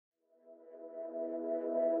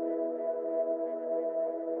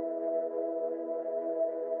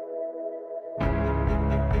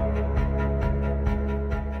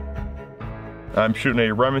I'm shooting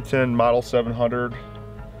a Remington Model 700,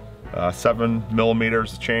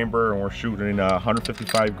 7mm chamber, and we're shooting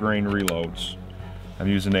 155 grain reloads. I'm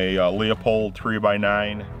using a Leopold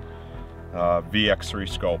 3x9 VX3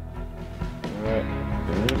 scope. Alright,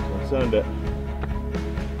 let's send it.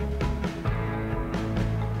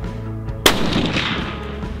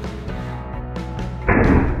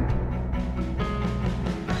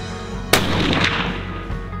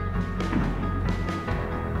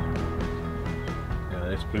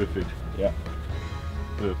 Perfect. Yeah.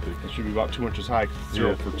 Perfect. It should be about 2 inches high,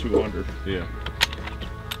 0 for 200. Yeah.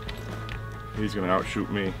 He's gonna outshoot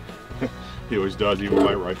me. He always does, even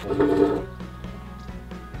my rifle.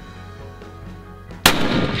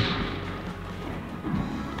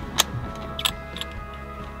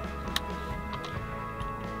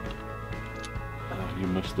 Oh, you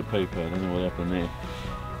missed the paper. I don't know what happened there.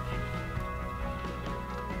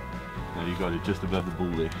 No, you got it just above the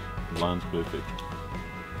bull there. The line's perfect.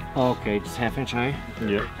 Okay, just half-inch high?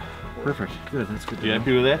 Yep. Perfect. Good, that's good. You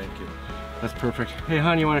happy with that? Thank you. That's perfect. Hey,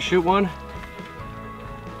 hon, you want to shoot one?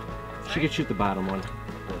 She could shoot the bottom one.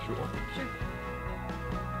 Yeah, shoot one.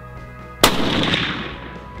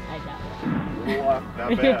 I got it.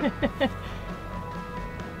 Not bad.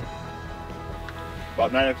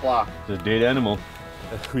 About 9 o'clock. It's a dead animal.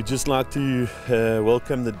 We'd just like to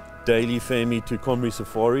welcome the daily family to Comre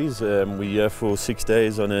Safaris. We're here for 6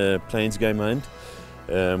 days on a plains game hunt.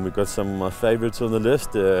 We've got some of my favorites on the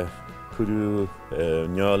list, Kudu,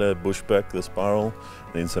 Nyala, Blesbuck, the Spiral,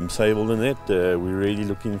 then some Sable in it. We're really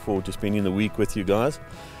looking forward to spending the week with you guys.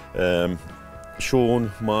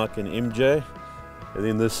 Shawn, Mike and MJ. And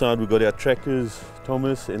then this side we've got our trackers,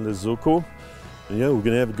 Thomas and the Zuko. And yeah, we're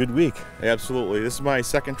going to have a good week. Absolutely. This is my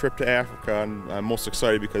second trip to Africa, and I'm most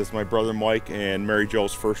excited because it's my brother Mike and Mary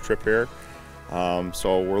Jo's first trip here.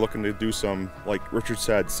 So we're looking to do some, like Richard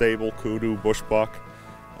said, Sable, Kudu, Blesbuck.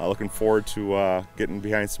 Looking forward to getting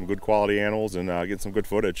behind some good quality animals and getting some good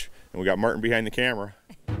footage. And we got Martin behind the camera.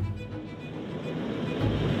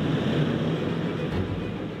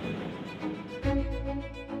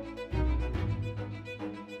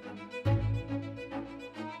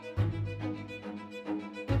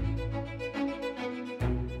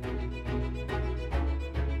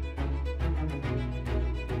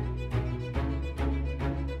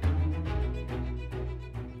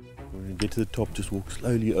 Get to the top, just walk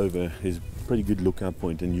slowly over. There's a pretty good lookout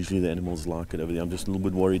point, and usually the animals like it over there. I'm just a little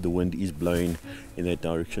bit worried the wind is blowing in that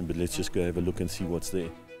direction, but let's just go have a look and see what's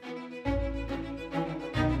there.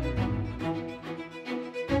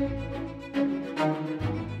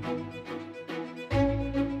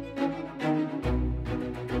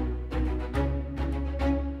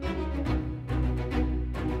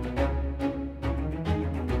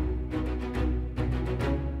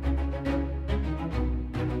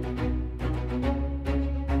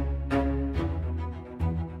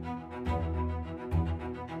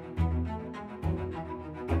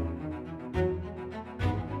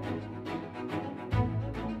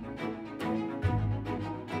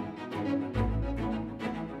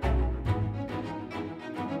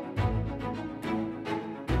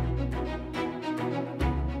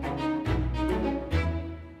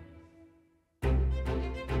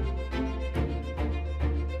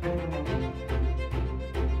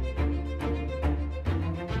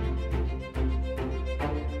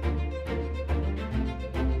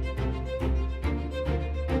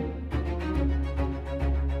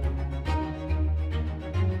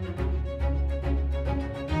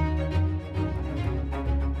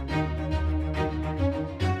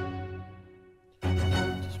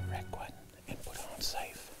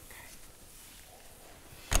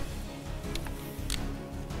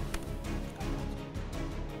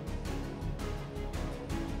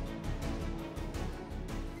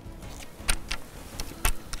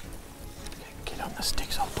 On the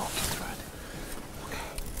sticks, I'll talk you through it. Okay.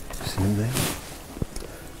 See him there?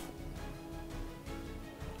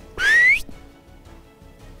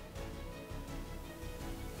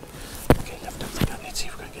 Okay, lift up the gun. Let's see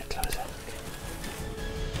if we can get closer.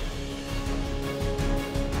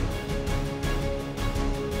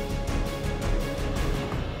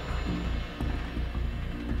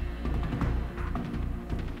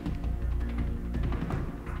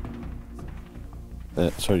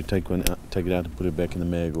 Sorry, take one out, take it out and put it back in the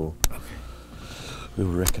mag, or we'll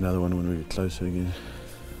wreck another one when we get closer again.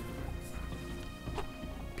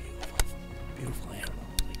 Beautiful animal.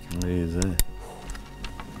 There he is there.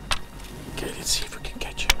 Okay, let's see if we can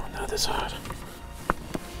catch him on the other side.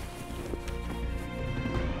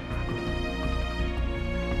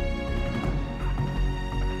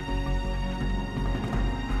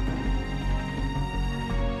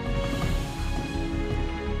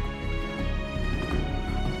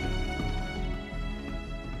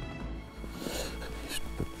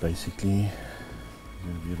 Basically, he's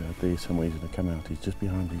going to be about there somewhere. He's going to come out. He's just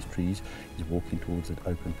behind these trees. He's walking towards that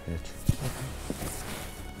open patch.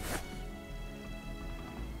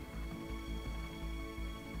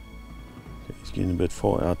 Okay, he's getting a bit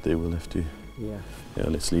far out there. We'll have to. Yeah. Yeah,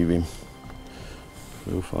 let's leave him.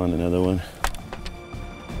 We'll find another one.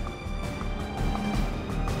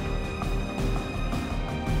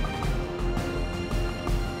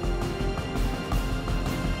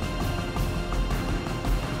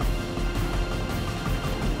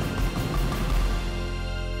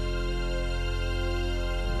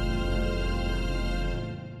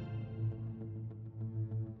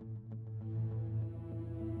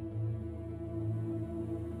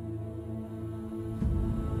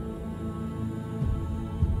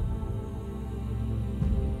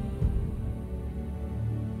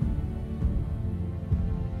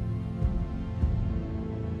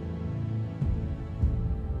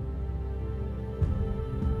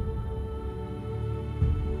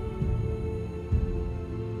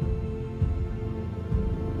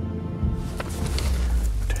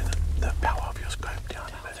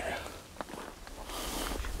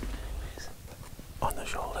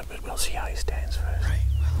 We'll see how he stands first. Right,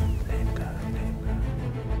 well. There you go, there you go.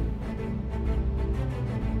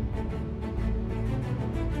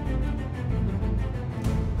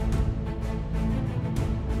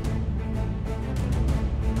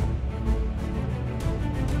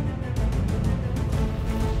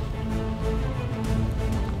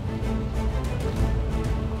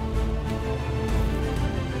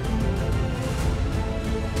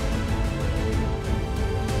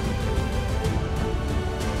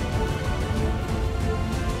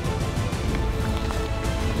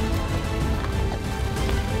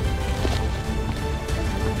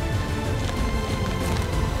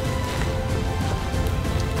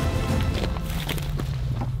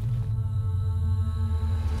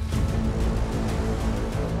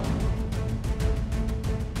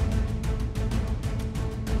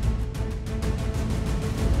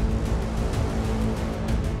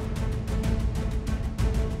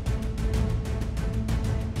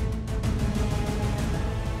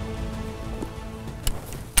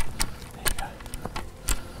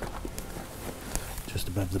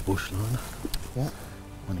 Above the bush line. Yeah.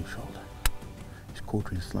 On his shoulder. He's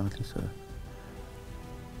quartering slightly, so.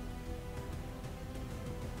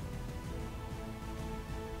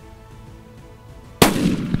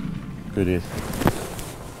 Good hit.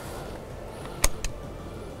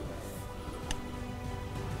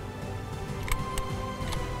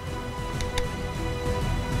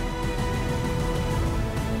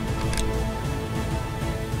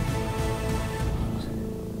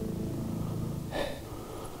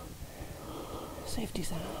 Safety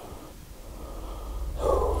sound.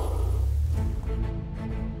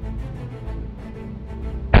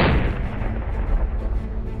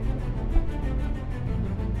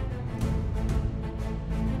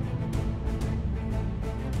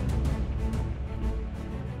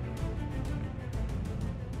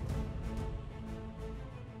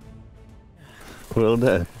 Well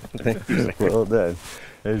done. Thank you. Well done.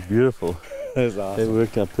 That was beautiful. That was awesome. It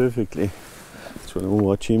worked out perfectly. So we'll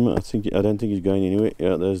watch him. I don't think he's going anywhere.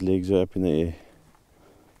 Yeah, those legs are up in the air.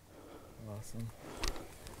 Awesome.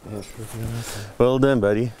 That's pretty awesome. Well done,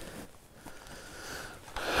 buddy.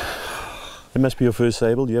 It must be your first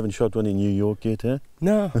Sable. You haven't shot one in New York yet, huh?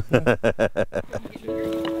 No.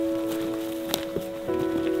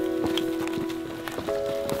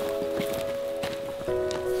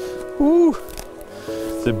 Woo!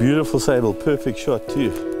 It's a beautiful Sable. Perfect shot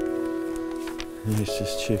too. Let's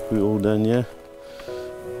just check we're all done, yeah?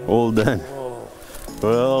 All done. Whoa.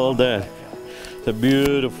 Well done. It's a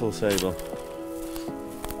beautiful Sable.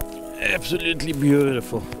 Absolutely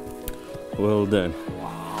beautiful. Well done.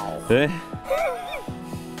 Wow. Eh?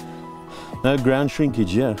 No ground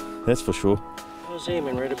shrinkage, yeah, that's for sure. I was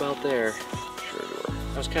aiming right about there. Sure you were.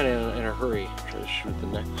 I was kind of in a hurry. Try to shoot the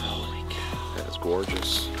neck. Holy cow. That is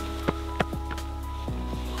gorgeous.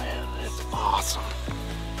 Man, that's awesome.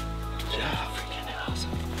 Yeah, freaking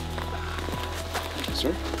awesome. Thank you,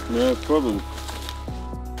 sir. No problem.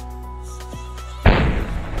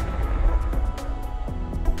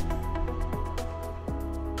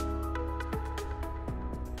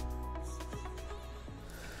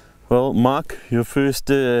 Well, Mark, your first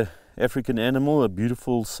African animal, a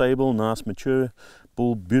beautiful Sable, nice mature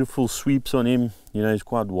bull, beautiful sweeps on him. You know, he's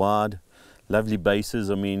quite wide, lovely bases.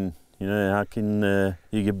 I mean, you know, how can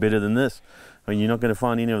you get better than this? I mean, you're not going to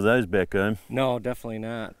find any of those back home. No, definitely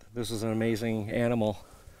not. This is an amazing animal.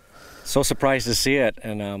 So surprised to see it,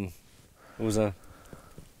 and it was a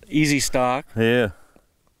easy stock. Yeah.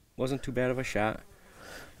 Wasn't too bad of a shot.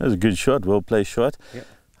 That was a good shot, well placed shot. Yep.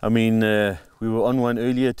 I mean, we were on one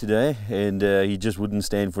earlier today, and he just wouldn't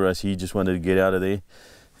stand for us. He just wanted to get out of there.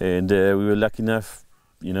 And we were lucky enough,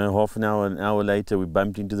 you know, half an hour later, we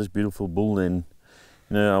bumped into this beautiful bull. And,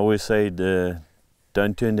 you know, I always say,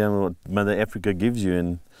 don't turn down what Mother Africa gives you.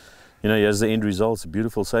 And, you know, here's the end result. It's a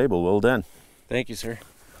beautiful sable. Well done. Thank you, sir.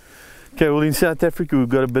 Okay, well, in South Africa, we've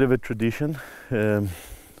got a bit of a tradition.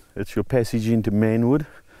 It's your passage into manhood.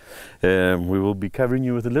 We will be covering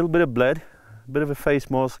you with a little bit of blood, a bit of a face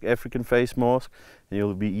mask, African face mask, and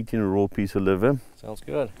you'll be eating a raw piece of liver. Sounds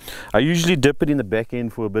good. I usually dip it in the back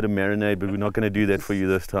end for a bit of marinade, but we're not going to do that for you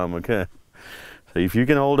this time, okay? So if you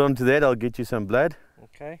can hold on to that, I'll get you some blood.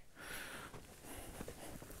 Okay.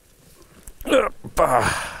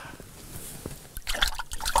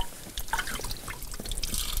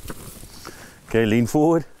 Okay, lean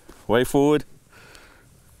forward, way forward.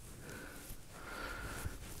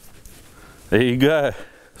 There you go.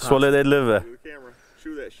 Swallow that liver. To the camera.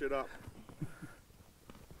 Chew that shit up.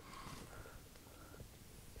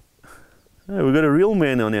 Yeah, we've got a real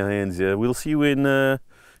man on our hands here. We'll see when your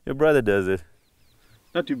brother does it.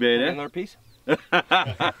 Not too bad, eh? Another piece?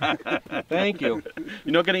 Thank you.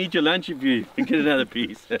 You're not going to eat your lunch if you get another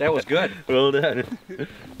piece. That was good. Well done.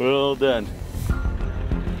 Well done.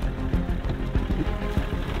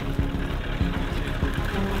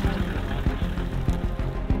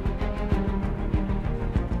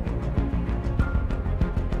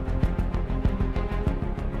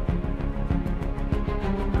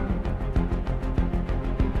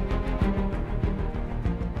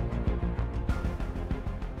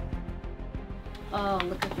 Oh,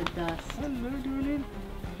 look at the dust. Hello, darling.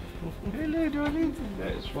 Hello, darling.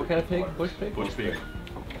 What kind of pig? Bush pig? Bush pig.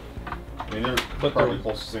 I mean, they're probably the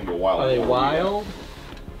closest thing to wild. Are they wild?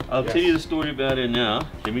 I'll tell you the story about her now.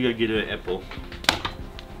 Then we got to get her an apple.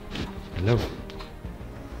 Hello.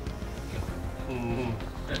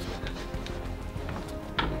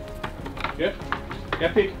 Yeah?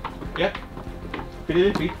 Yeah, pig? Yeah? Pig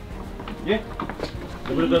in the feet? Yeah?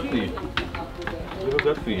 What have I got for you? What have I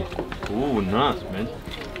got for you? Oh, nice, man.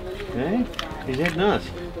 Hey? Is that nice?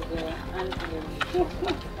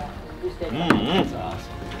 That's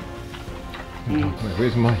awesome.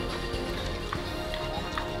 Where's mine?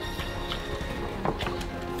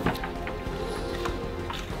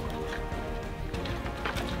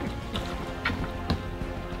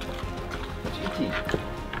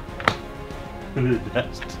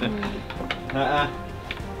 Dust.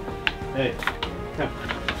 Hey, come.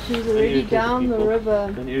 She's already down the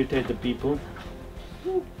river. Don't irritate the people.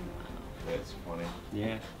 That's funny.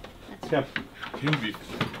 Yeah. Come.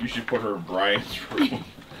 You should put her in Brian's room.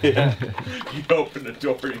 Yeah. You open the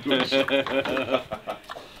door and you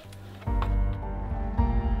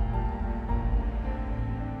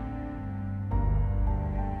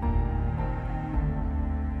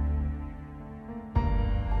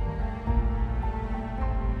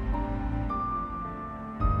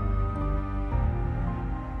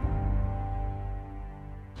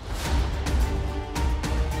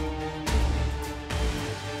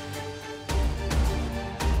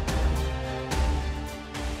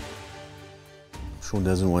Shawn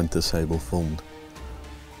doesn't want the Sable filmed.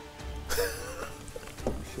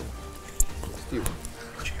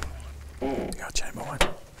 Chamber one.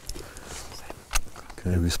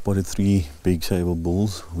 Okay, we spotted 3 big Sable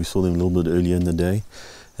bulls. We saw them a little bit earlier in the day.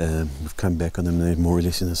 We've come back on them. They're more or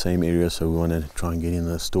less in the same area, so we want to try and get in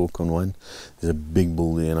a stalk on one. There's a big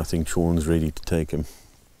bull there, and I think Shawn's ready to take him.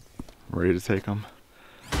 Ready to take them.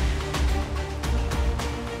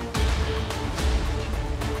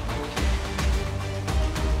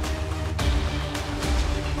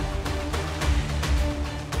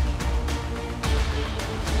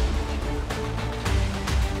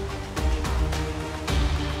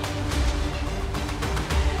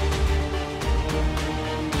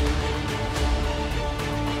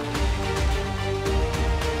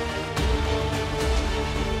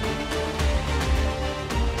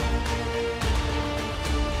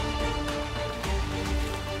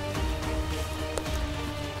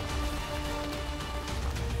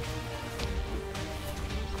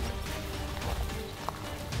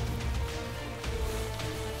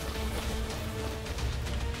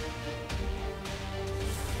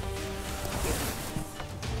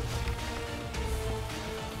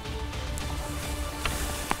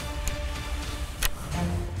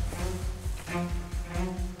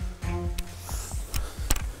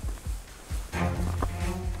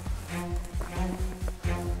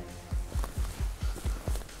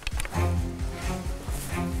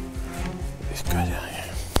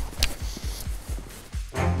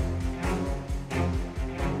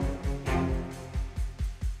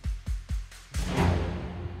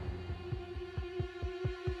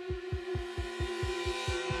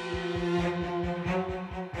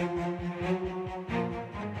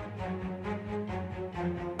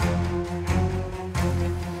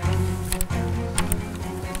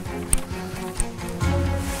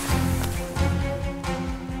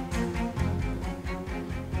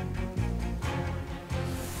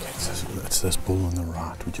 That's this bull on the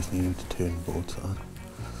right. We just needed to turn broadside.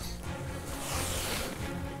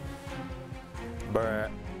 Brr.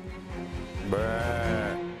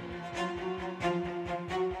 Brr.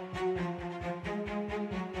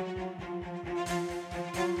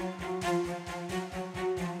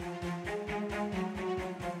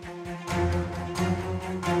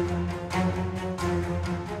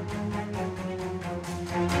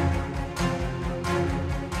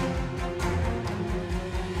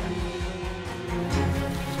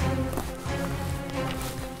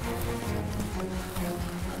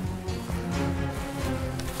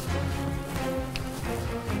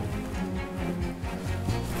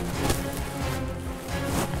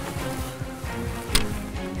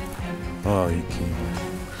 Oh, you can't.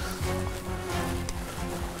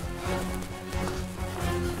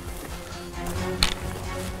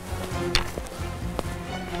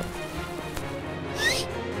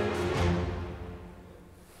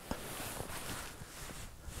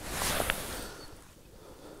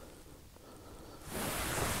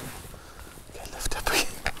 Okay, lift up again.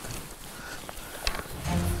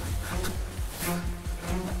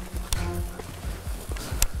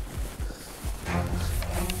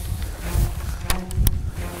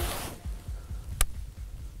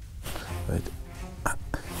 Wait.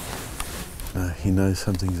 No, he knows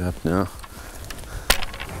something's up now.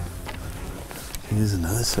 Here's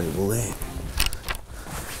another sable there.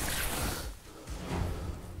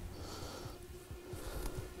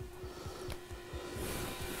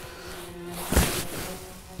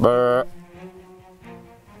 Brr.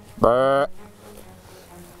 Brr.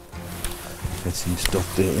 Let's see him stop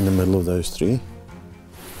there in the middle of those three.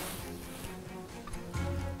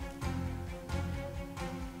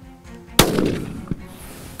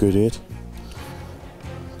 Good hit.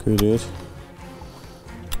 Good hit.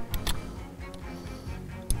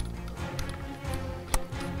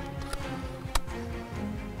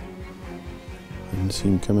 I didn't see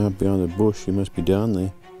him come out behind the bush. He must be down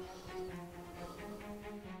there.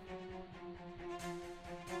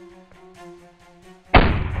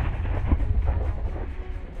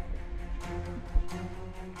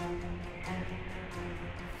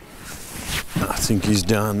 I think he's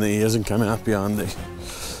down there. He hasn't come out behind there.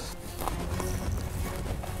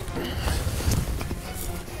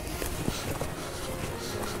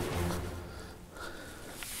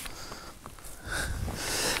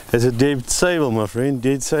 It's a dead sable, my friend,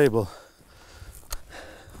 dead sable.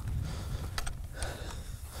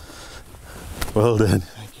 Well done.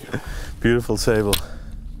 Thank you. Beautiful sable.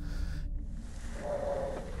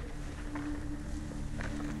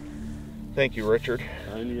 Thank you, Richard.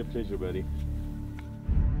 Only a pleasure, buddy.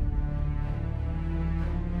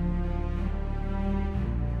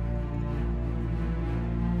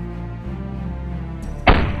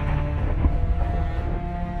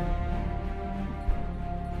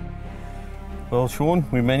 Well, Shawn,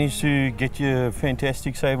 we managed to get you a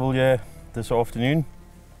fantastic sable here this afternoon.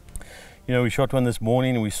 You know, we shot one this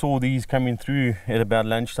morning and we saw these coming through at about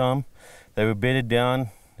lunchtime. They were bedded down.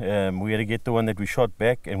 We had to get the one that we shot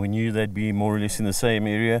back, and we knew they'd be more or less in the same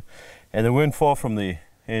area, and they weren't far from there.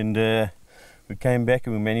 And we came back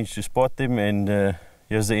and we managed to spot them, and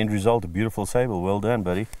here's the end result, a beautiful sable. Well done,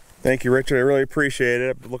 buddy. Thank you, Richard. I really appreciate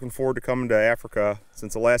it. I'm looking forward to coming to Africa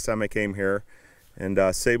since the last time I came here. And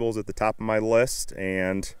sable's at the top of my list,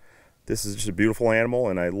 and this is just a beautiful animal,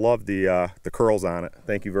 and I love the curls on it.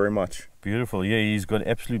 Thank you very much. Beautiful. Yeah, he's got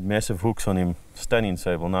absolute massive hooks on him. Stunning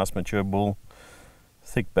sable, nice mature bull,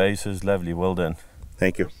 thick bases, lovely. Well done.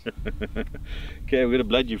 Thank you. Okay, we're gonna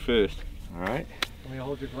blood you first. All right. Can we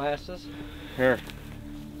hold your glasses? Here.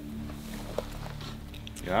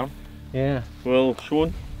 Got him? Yeah. Well,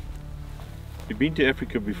 Shawn, you've been to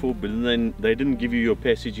Africa before, but then they didn't give you your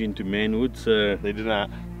passage into manhood, so They did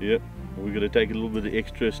not. yeah, we're gonna take a little bit of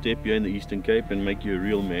extra step here in the Eastern Cape and make you a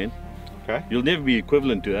real man. Okay. You'll never be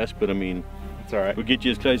equivalent to us, but I mean, It's all right. we'll get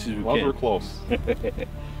you as close as we Well, can. we're close.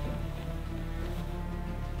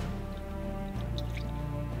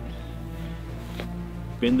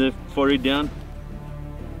 Bend the forehead down.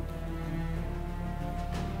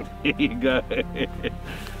 Here you go.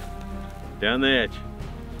 Down the edge.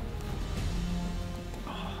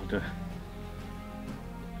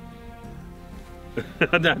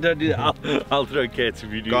 Oh, no, don't do that. I'll throw cats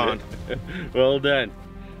if you do Gone. that. Well done.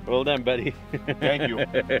 Well done, buddy. Thank you.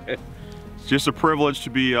 It's just a privilege to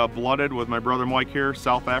be blooded with my brother Mike here,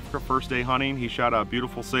 South Africa, first day hunting. He shot a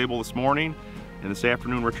beautiful sable this morning, and this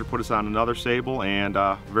afternoon Richard put us on another sable, and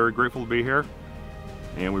very grateful to be here.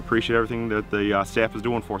 And we appreciate everything that the staff is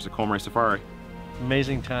doing for us at Comre Safari.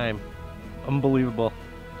 Amazing time. Unbelievable.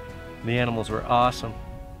 The animals were awesome.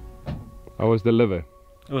 How was the liver?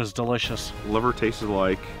 It was delicious. Liver tasted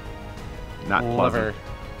like not pleasant.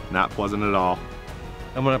 Not pleasant at all.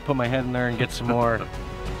 I'm gonna put my head in there and get some more.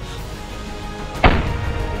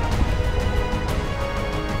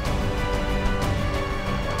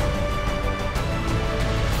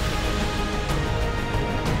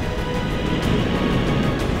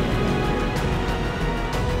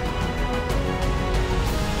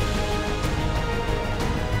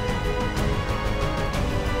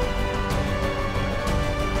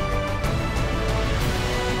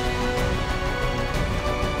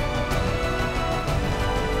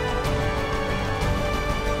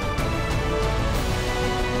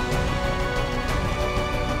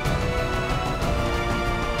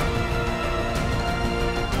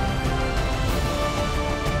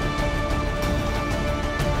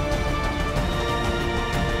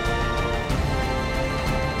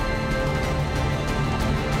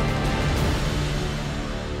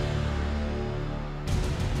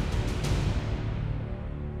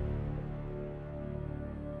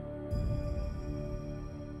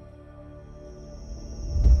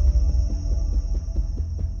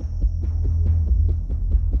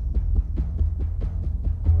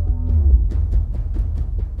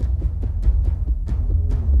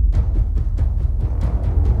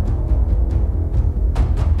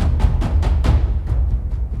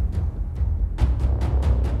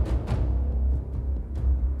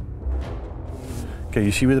 Okay,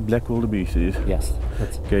 you see where the black wildebeest is? Yes.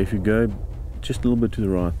 Okay, if you go just a little bit to the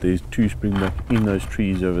right, there's 2 springbuck in those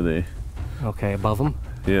trees over there. Okay, above them?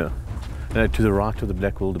 Yeah. To the right of the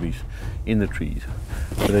black wildebeest, in the trees.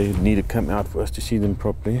 So they need to come out for us to see them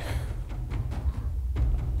properly.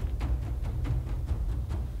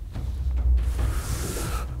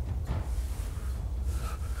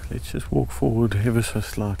 Let's just walk forward ever so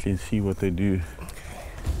slightly and see what they do.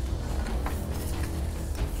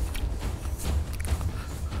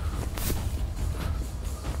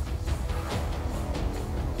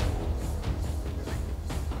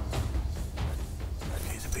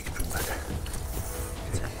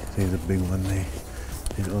 There's a big one there.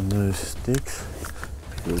 He's on those sticks.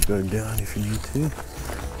 You'll go down if you need to.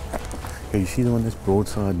 Okay, you see the one that's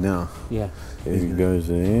broadside now? Yeah. There he goes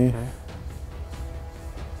there. Okay.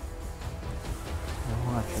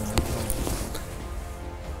 I'm watching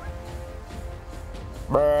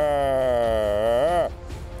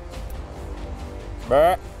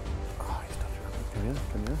that. Oh, he's touching. Come here,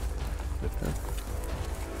 come here. Lift up.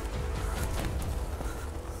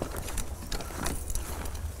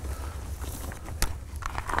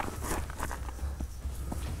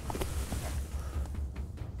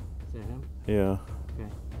 Yeah. Okay.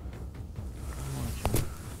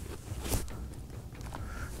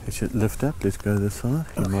 It should lift up. Let's go this side.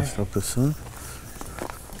 You Okay. must stop this side.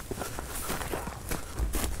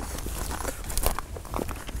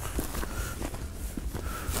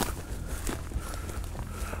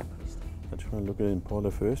 Let's try and look at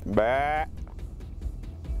Impala first. Bah!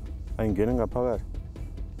 I'm getting a power.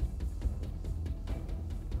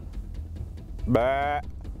 Bah!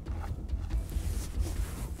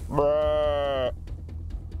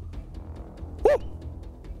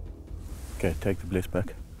 Okay, take the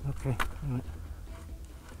Blesbuck. Okay.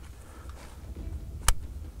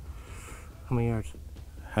 How many yards?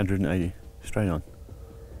 180, straight on.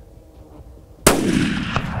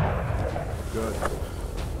 Good.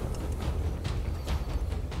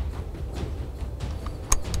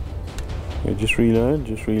 Okay, just reload,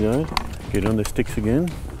 just reload. Get on the sticks again.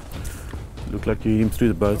 Look like you hit him through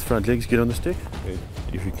the both front legs. Get on the stick. Okay.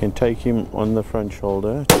 If you can take him on the front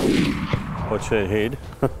shoulder. Watch that head.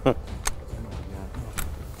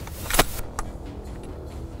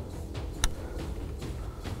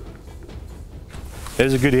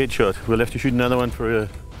 There's a good headshot. We'll have to shoot another one for a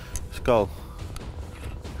skull.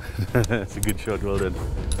 That's a good shot, well done.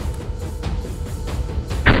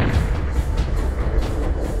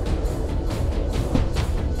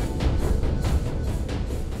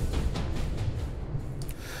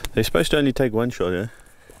 They're supposed to only take one shot,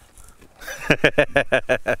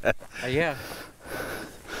 Yeah.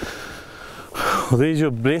 Well, there's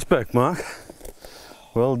your Blesbuck, Mark.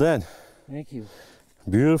 Well done. Thank you.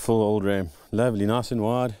 Beautiful old ram. Lovely, nice and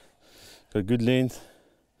wide. Got good length.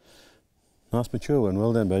 Nice mature one.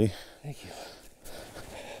 Well done, buddy. Thank you.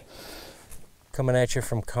 Coming at you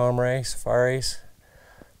from Comre Safaris.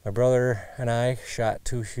 My brother and I shot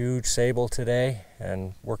 2 huge Sable today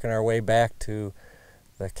and working our way back to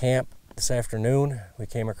the camp this afternoon. We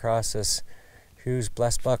came across this huge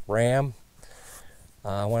Blesbuck ram.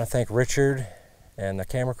 I want to thank Richard and the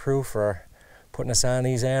camera crew for putting us on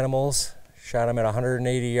these animals. Shot them at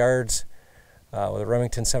 180 yards with a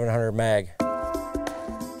Remington 700 mag.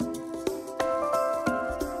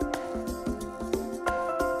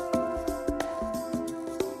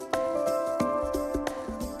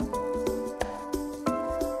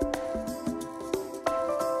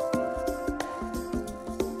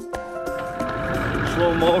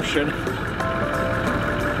 slow motion.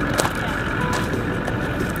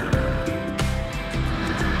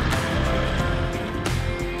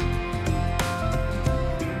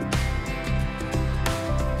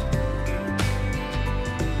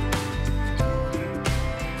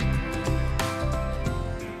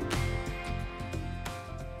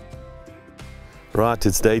 Right,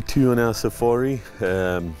 it's day 2 on our safari. We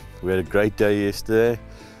had a great day yesterday.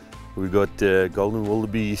 We got golden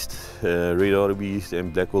wildebeest, red wildebeest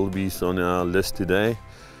and black wildebeest on our list today.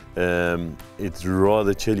 It's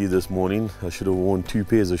rather chilly this morning. I should have worn 2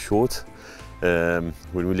 pairs of shorts. When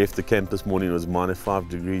we left the camp this morning it was -5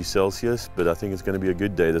 degrees Celsius, but I think it's going to be a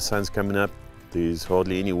good day. The sun's coming up, there's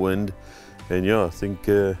hardly any wind, and yeah, I think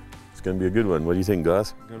it's going to be a good one. What do you think,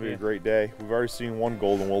 guys? It's going to be a great day. We've already seen one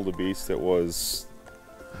golden wildebeest that was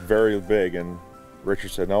very big, and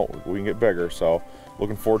Richard said no, we can get bigger, so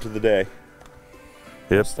looking forward to the day.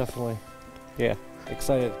 Yep. Yes, definitely. Yeah,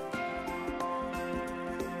 excited.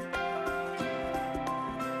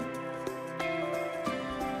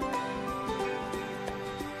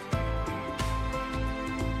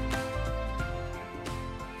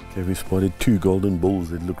 Okay, we spotted 2 golden bulls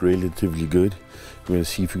that look relatively good. We're going to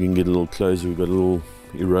see if we can get a little closer. We've got a little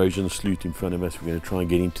erosion slough in front of us. We're going to try and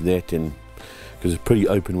get into that, and because it's pretty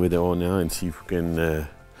open where they are now, and see if we can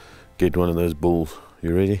get one of those bulls.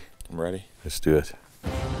 You ready? I'm ready. Let's do it.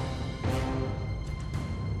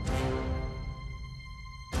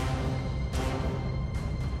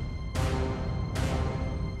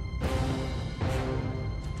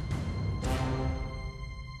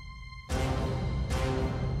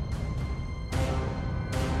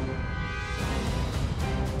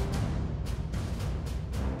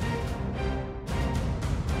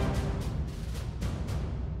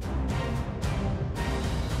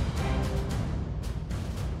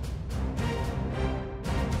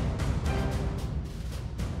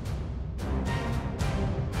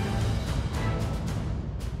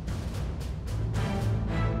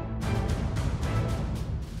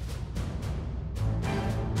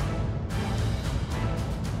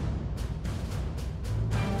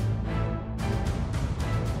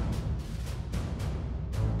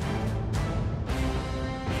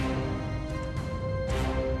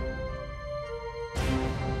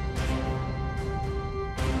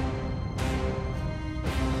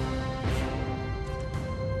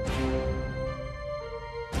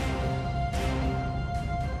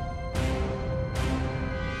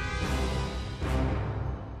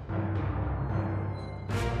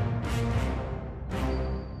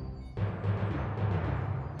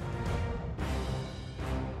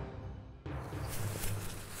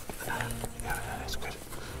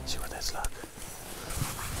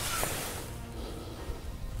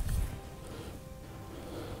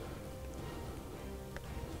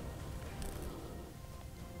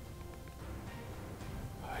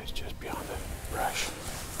 It's just beyond the brush.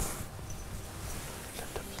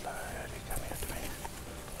 Lift him slowly, come here to me.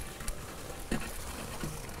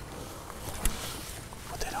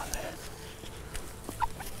 Put that on there.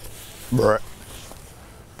 Bruh.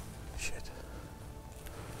 Shit.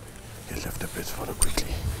 You lift up his photo quickly.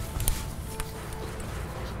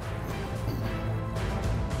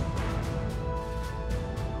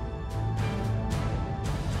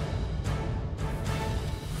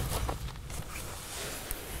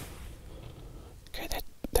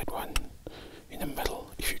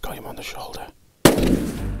 Shoulder.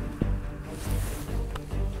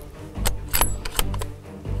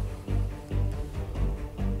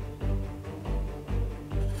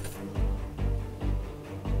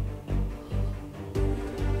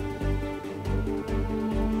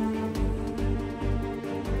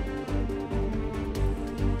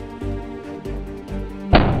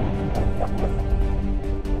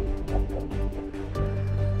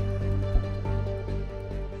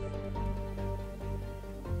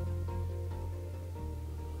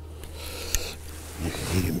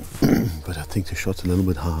 But I think the shot's a little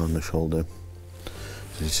bit high on the shoulder.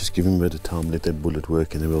 So let's just give him a bit of time, let that bullet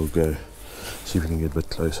work, and then we'll go see if we can get a bit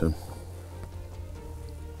closer.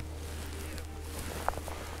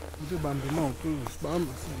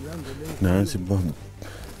 No, it's a bump.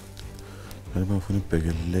 What about for the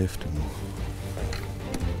bigger left and more?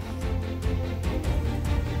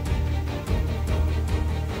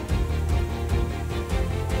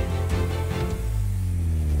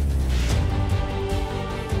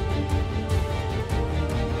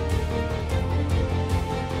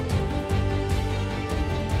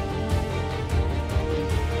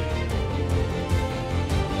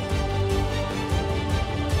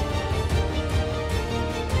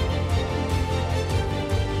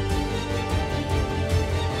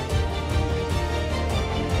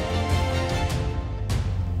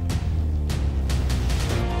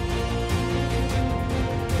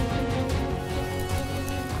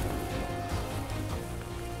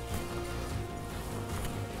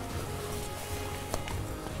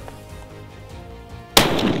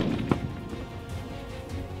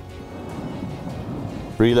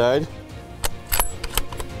 Reload.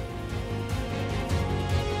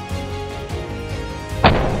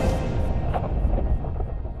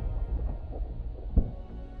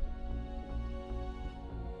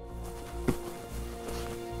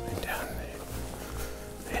 And down there.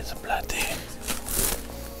 There's the blood there.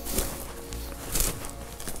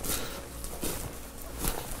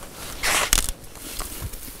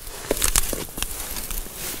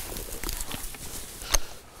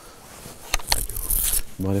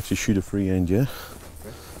 Might have to shoot a free end, yeah?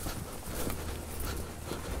 Okay.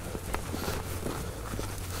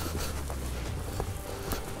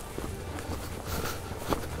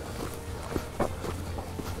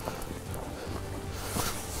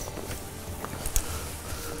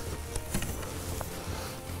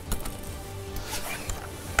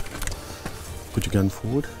 Put your gun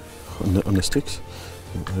forward on the sticks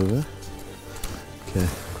and over. Okay.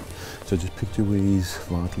 So just picture where his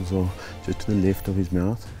vitals are, just to the left of his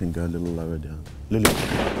mouth, and go a little lower down. Lulu.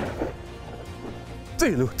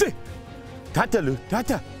 Tata, Lulu,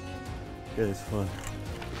 tata. Yeah, that's fine.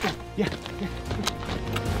 Yeah.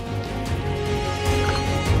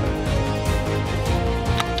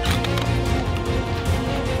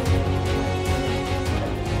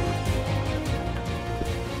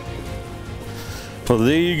 Well,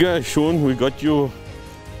 there you go, Shawn. We got your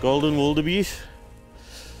golden wildebeest.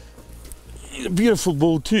 He's a beautiful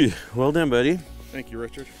bull too. Well done, buddy. Thank you,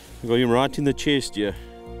 Richard. We got him right in the chest, yeah.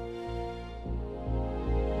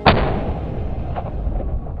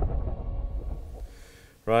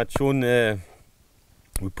 Right, Shawn,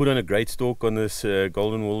 we put on a great stalk on this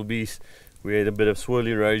golden wildebeest. We had a bit of soil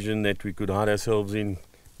erosion that we could hide ourselves in.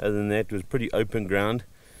 Other than that, it was pretty open ground.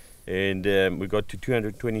 And we got to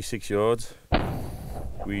 226 yards.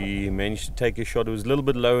 We managed to take a shot. It was a little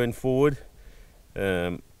bit low and forward.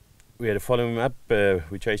 We had to follow him up.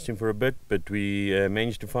 We chased him for a bit, but we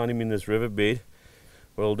managed to find him in this riverbed.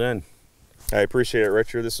 Well done. I appreciate it,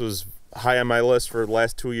 Richard. This was high on my list for the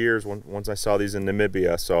last 2 years once I saw these in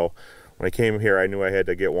Namibia. So when I came here, I knew I had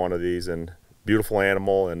to get one of these, and beautiful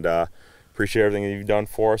animal, and appreciate everything that you've done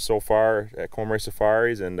for us so far at Comre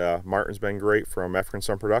Safaris, and Martin's been great from African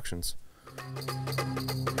Sun Productions.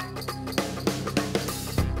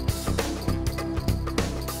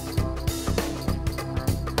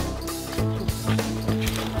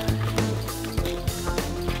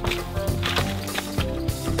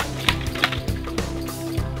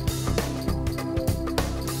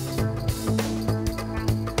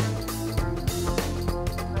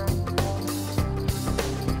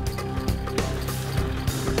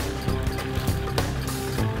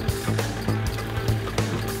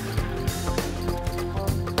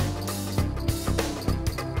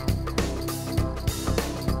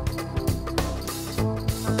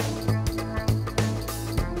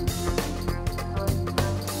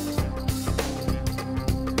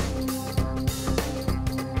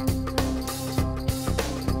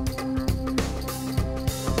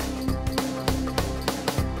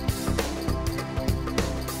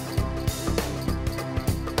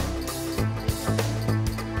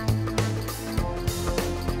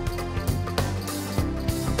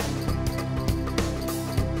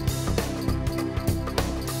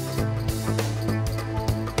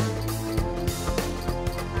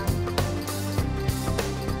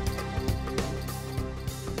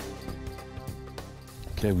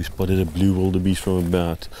 Okay, we spotted a blue wildebeest from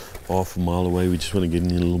about half a mile away. We just want to get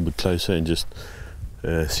in a little bit closer and just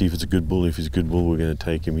see if it's a good bull. If he's a good bull, we're going to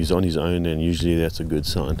take him. He's on his own, and usually that's a good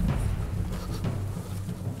sign.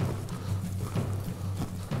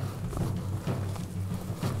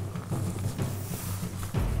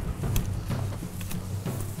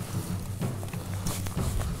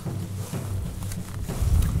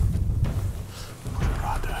 Put it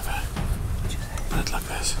right over. Put it like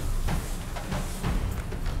this.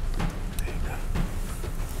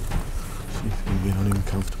 Get on him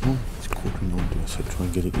comfortable. It's caught onto us, so try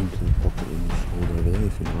and get it into the pocket in the shoulder over there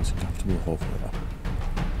if you're nice and comfortable, halfway up.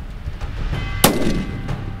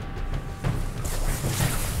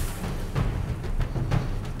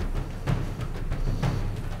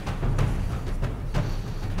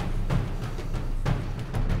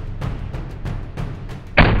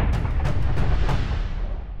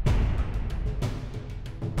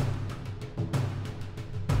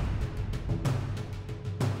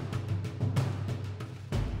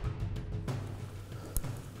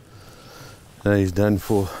 No, he's done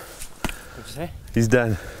for. What'd you say? He's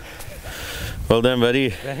done. Well done,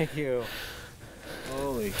 buddy. Thank you.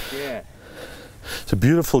 Holy shit. It's a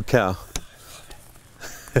beautiful cow.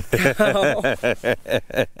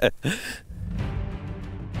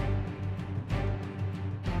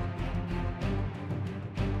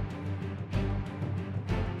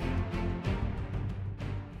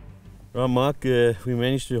 Right, Mark, we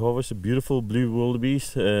managed to harvest a beautiful blue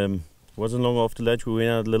wildebeest. Wasn't long after lunch, we went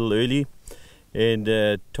out a little early,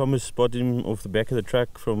 and Thomas spotted him off the back of the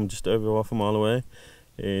truck from just over half a mile away,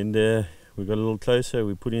 and we got a little closer.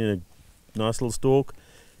 We put in a nice little stalk,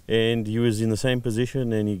 and he was in the same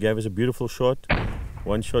position, and he gave us a beautiful shot.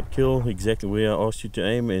 One shot kill, exactly where I asked you to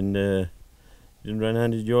aim, and didn't run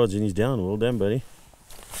 100 yards, and he's down. Well done, buddy.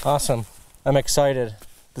 Awesome. I'm excited.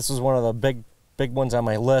 This is one of the big ones on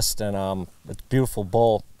my list, and it's a beautiful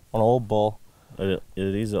bull, an old bull. It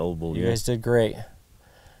is an old bull. You guys did great.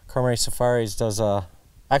 Comre Safaris does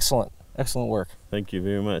excellent work. Thank you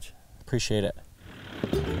very much. Appreciate it.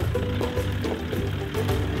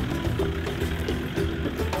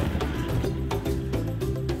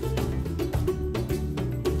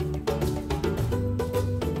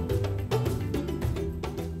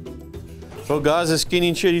 Well guys, the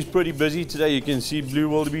skinning shed is pretty busy today. You can see blue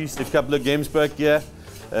wildebeest, a couple of Gemsbuck here.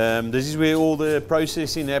 This is where all the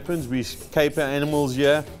processing happens. We cape our animals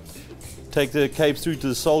here, take the capes through to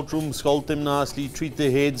the salt room, salt them nicely, treat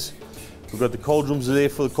their heads. We've got the cold rooms there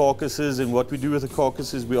for the carcasses, and what we do with the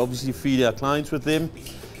carcasses, we obviously feed our clients with them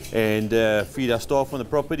and feed our staff on the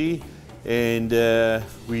property. And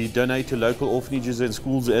we donate to local orphanages and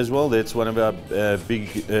schools as well. That's one of our big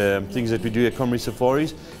things that we do at Comre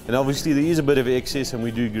Safaris. And obviously there is a bit of excess, and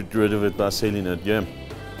we do get rid of it by selling it. Yeah.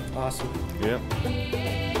 Awesome. Yeah.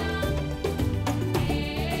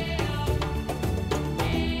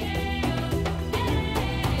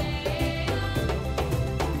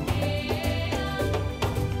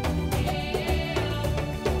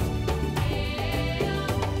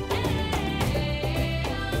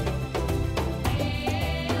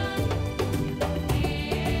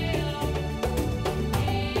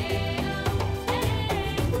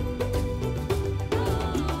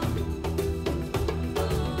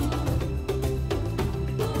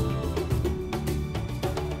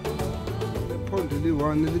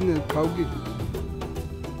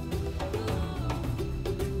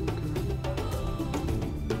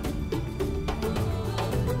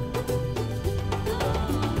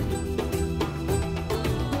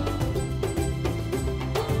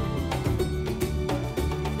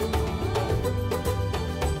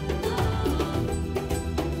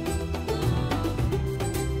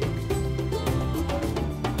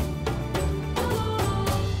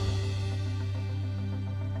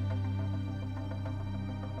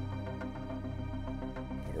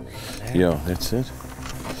 Yeah, that's it.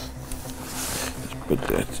 Just put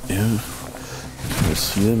that, yeah. I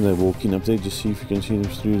see them, they're walking up there, just see if you can see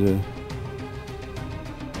them through the...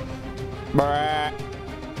 Brah.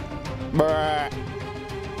 Brah.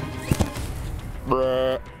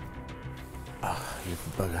 Brah. Ah, you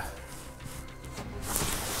bugger.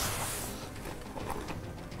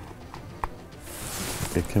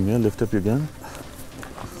 Okay, come here, lift up your gun.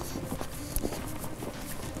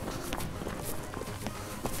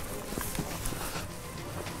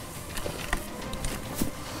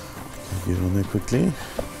 Get on there quickly. Do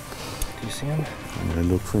you see him? I'm going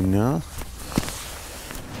to look for him now.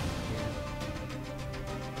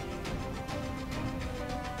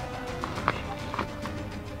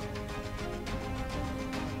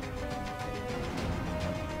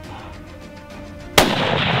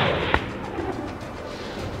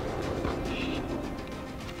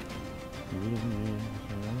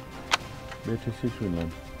 Better sit with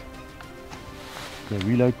him. Okay,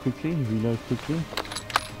 reload quickly, reload quickly.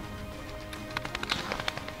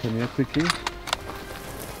 Come here quickly.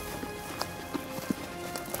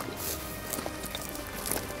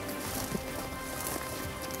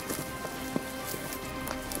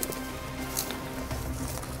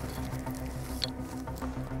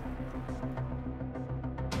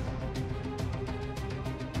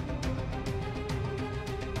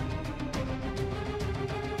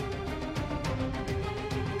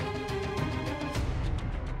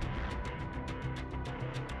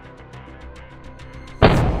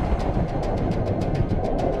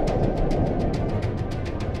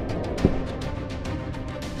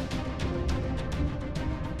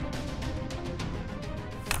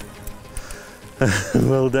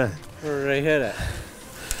 Well done. Where did I hit it?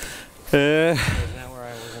 Uh, Isn't that where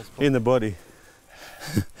I wasn't supposed in the body.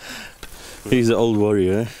 He's an old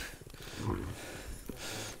warrior.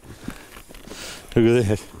 Look at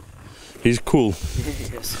that. He's cool.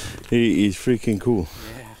 Yes. He is freaking cool.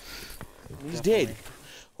 Yeah. He's dead.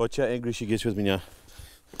 Watch how angry she gets with me now.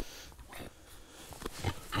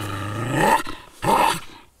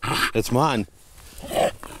 It's mine.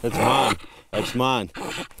 It's mine. It's mine.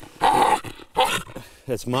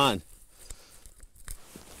 It's mine.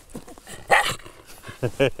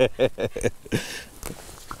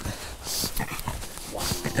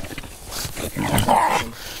 Went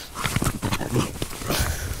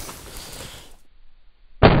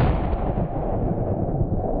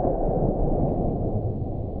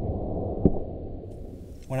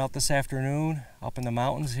out this afternoon up in the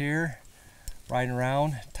mountains here, riding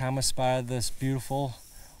around. Thomas spotted this beautiful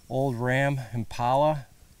old ram Impala.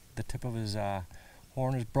 The tip of his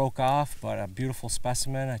horn is broke off, but a beautiful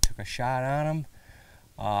specimen. I took a shot on him.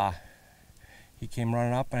 He came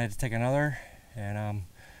running up and I had to take another, and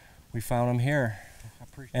we found him here.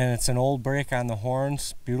 And it's an old break on the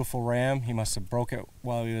horns, beautiful ram. He must have broke it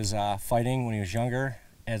while he was fighting when he was younger.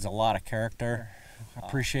 Adds a lot of character. I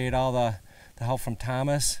appreciate all the help from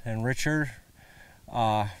Thomas and Richard,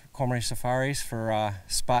 Comre Safaris, for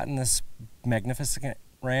spotting this magnificent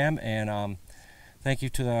ram, and thank you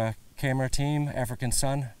to the camera team, African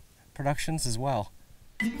Sun Productions, as well.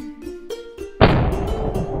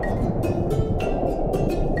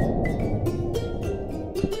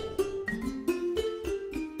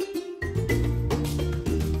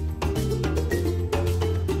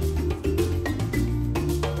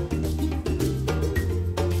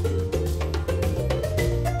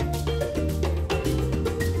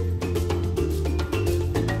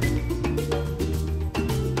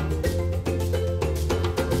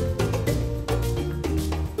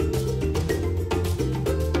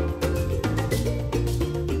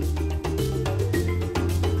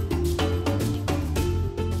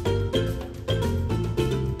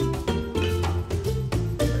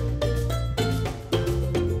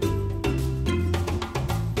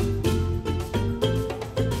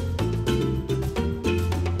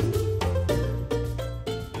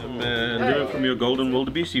 Liver from your golden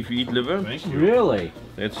wildebeest if you eat liver. Really?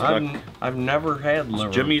 That's I've never had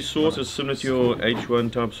liver. Jimmy's sauce is similar to your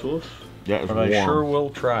H1 type sauce. That is But warm. I sure will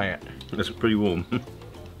try it. That's pretty warm.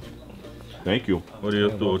 Thank you. What are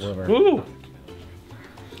your thoughts? liver. Ooh.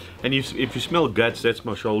 And if you smell guts, that's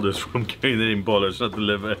my shoulders from carrying that Impala. It's not the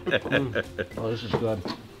liver. Oh, this is good.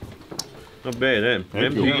 Not bad, eh?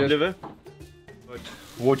 Thank Do you. you eat liver?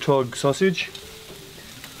 Warthog sausage,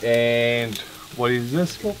 and what is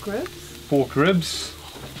this? Pork ribs. Pork ribs.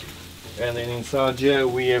 And then inside here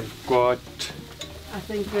we have got I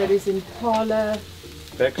think that is Impala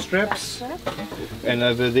back straps. backstrap. And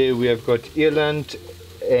over there we have got earland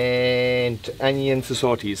and onion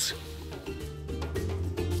sausages.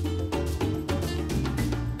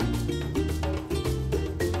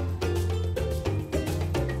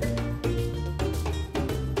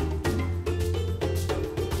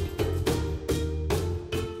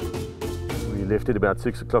 We left at about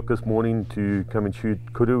 6 o'clock this morning to come and shoot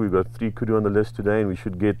kudu. We've got 3 kudu on the list today and we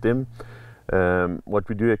should get them. What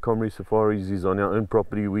we do at Comre Safaris is on our own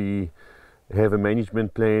property we have a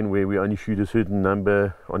management plan where we only shoot a certain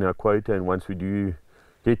number on our quota, and once we do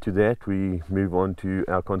get to that we move on to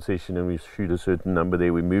our concession and we shoot a certain number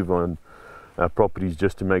there. We move on our properties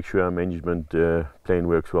just to make sure our management plan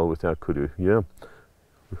works well with our kudu. Yeah,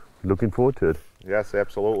 looking forward to it. Yes,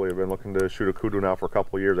 absolutely. I've been looking to shoot a kudu now for a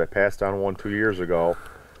couple of years. I passed on one 2 years ago,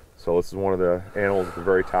 so this is one of the animals at the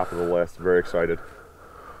very top of the list. Very excited.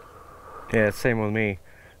 Yeah, same with me.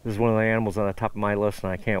 This is one of the animals on the top of my list,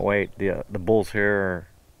 and I can't wait. The bulls here are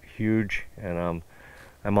huge, and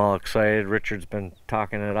I'm all excited. Richard's been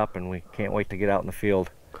talking it up, and we can't wait to get out in the field.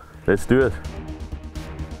 Let's do it.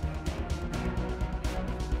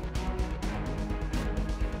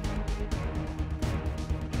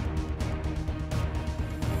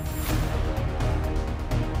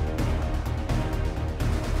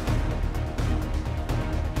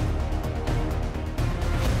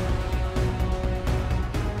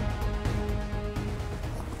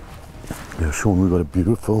 Yeah, Shawn, we've got a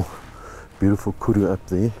beautiful kudu up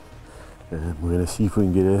there. We're going to see if we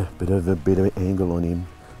can get a bit of a better angle on him.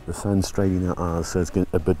 The sun's straight in our eyes, so it's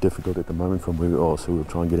a bit difficult at the moment from where we are, so we'll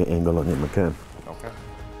try and get an angle on him, okay? Okay.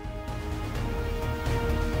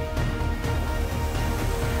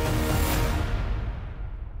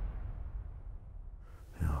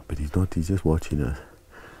 Yeah, but he's not, he's just watching us.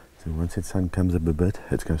 So once that sun comes up a bit,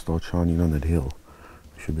 it's going to start shining on that hill.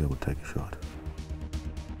 We should be able to take a shot.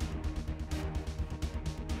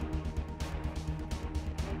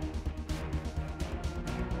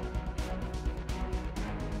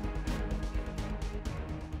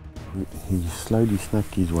 He slowly snuck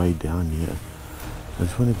his way down here. I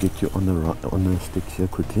just want to get you on the sticks here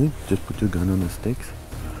quickly. Just put your gun on the sticks.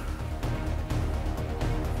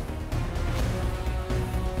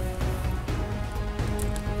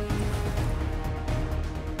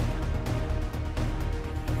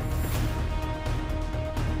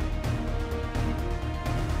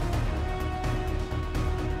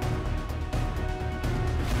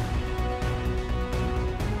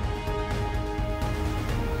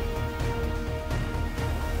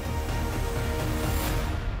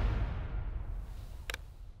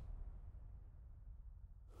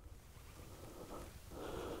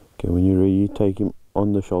 Okay, when you're ready, take him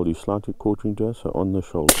on the shoulder. Slightly quartering to us, so on the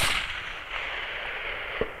shoulder.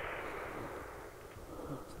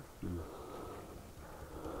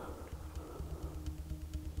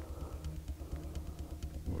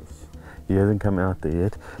 He hasn't come out there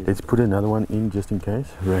yet. Let's put another one in just in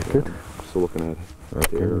case. Rack it. Still looking at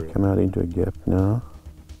it. Okay, come out into a gap now.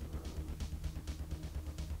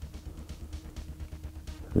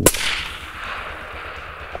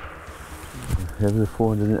 Have the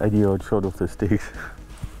 480 yard shot off the sticks.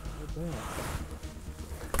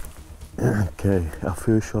 Okay, our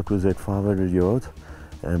first shot was at 500 yards.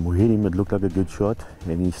 We hit him, it looked like a good shot,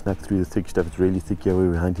 and he snuck through the thick stuff. It's really thick here where we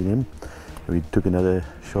were hunting him. And we took another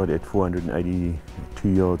shot at 482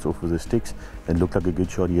 yards off of the sticks, and looked like a good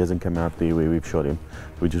shot. He hasn't come out there where we've shot him.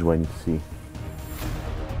 We're just waiting to see.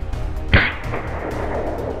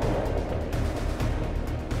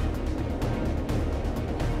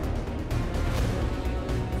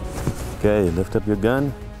 Okay, lift up your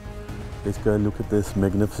gun. Let's go and look at this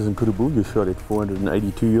magnificent Kudu you shot at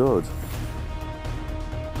 482 yards.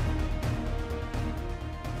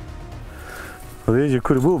 Well, there's your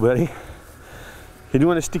Kudu, buddy. You do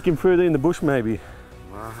want to stick him further in the bush, maybe?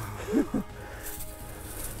 Wow.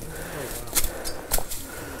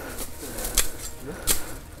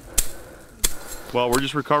 Well, we're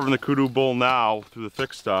just recovering the Kudu bull now through the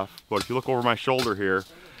thick stuff, but if you look over my shoulder here,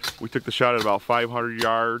 we took the shot at about 500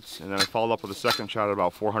 yards, and then I followed up with a second shot at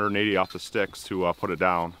about 480 off the sticks to put it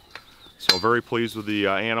down. So very pleased with the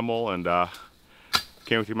animal, and can't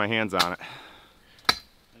wait to get my hands on it.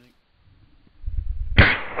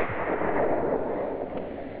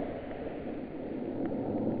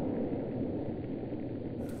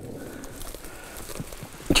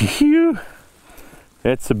 Phew.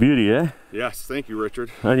 That's a beauty, eh? Yes, thank you,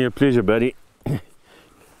 Richard. Only a pleasure, buddy.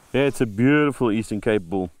 That's a beautiful Eastern Cape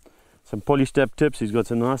bull. Some poly-step tips, he's got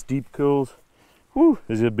some nice deep curls. Whew,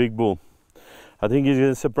 this is a big bull. I think he's going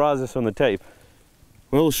to surprise us on the tape.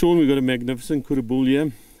 Well, Shawn, we've got a magnificent Kudu bull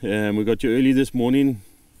here. We got you early this morning.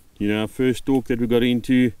 You know, our first stalk that we got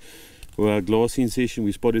into, for our glassing session,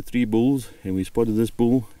 we spotted 3 bulls, and we spotted this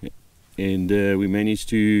bull. And we managed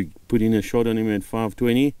to put in a shot on him at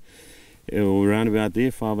 520. Or around about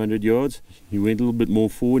there, 500 yards. He went a little bit more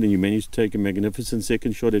forward, and you managed to take a magnificent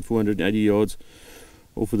second shot at 480 yards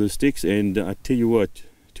off of the sticks. And I tell you what,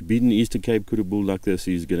 to beat an Eastern Cape Kudu bull like this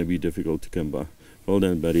is going to be difficult to come by. Well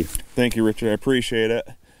done, buddy. Thank you, Richard. I appreciate it.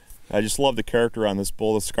 I just love the character on this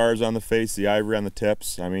bull, the scars on the face, the ivory on the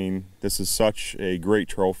tips. I mean, this is such a great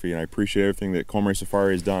trophy, and I appreciate everything that Comre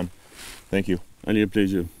Safaris has done. Thank you. Only a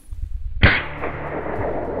pleasure.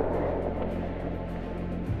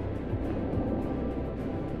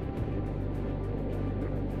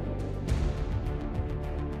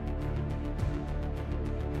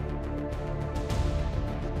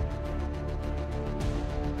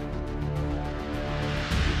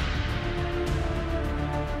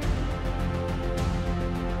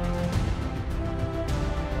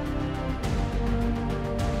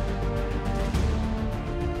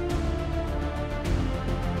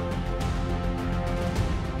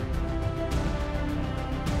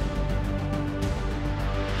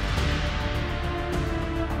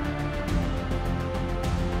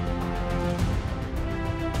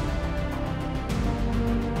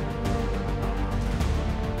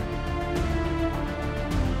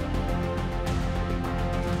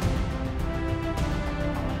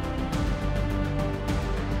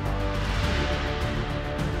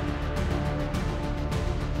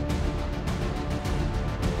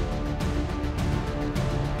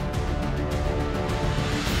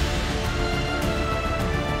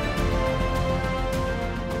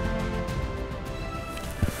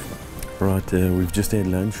 Right, we've just had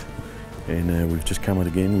lunch, and we've just come out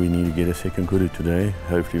again. We need to get a second Kudu today.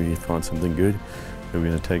 Hopefully we find something good. We're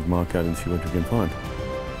going to take Mark out and see what we can find.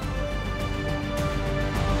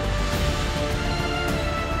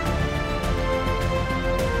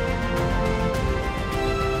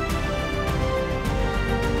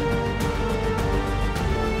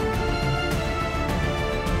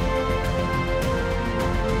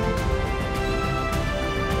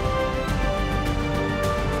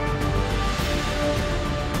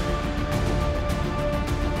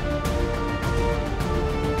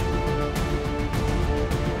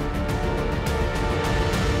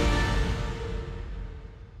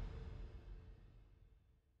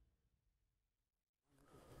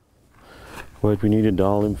 Wait, we need to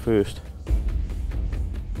dial him first.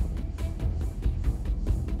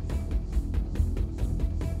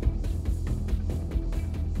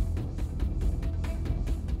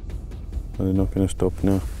 They're not going to stop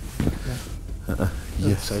now.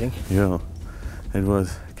 Yes. Exciting. Yeah, it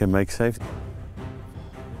was. Okay, make safe.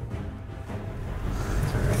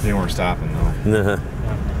 They weren't stopping though. Nah.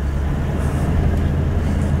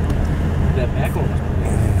 That back one was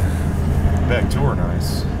pretty. Back two are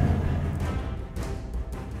nice.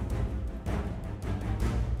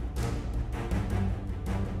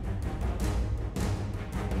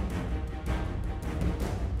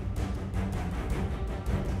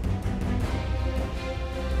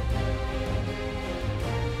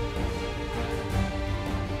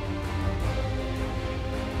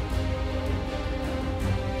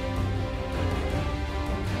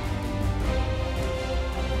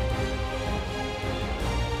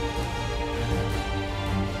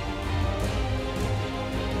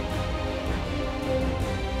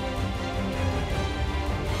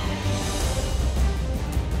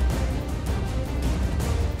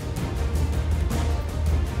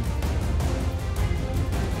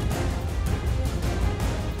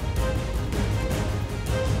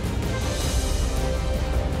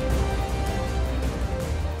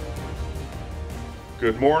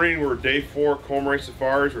 Good morning, we're day 4 Comre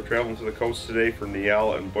Safaris. We're traveling to the coast today for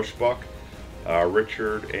Nyala and Blesbuck.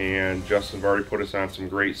 Richard and Justin have already put us on some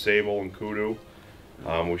great Sable and Kudu.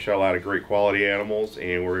 We shot a lot of great quality animals,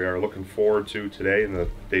 and we are looking forward to today and the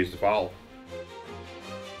days to follow.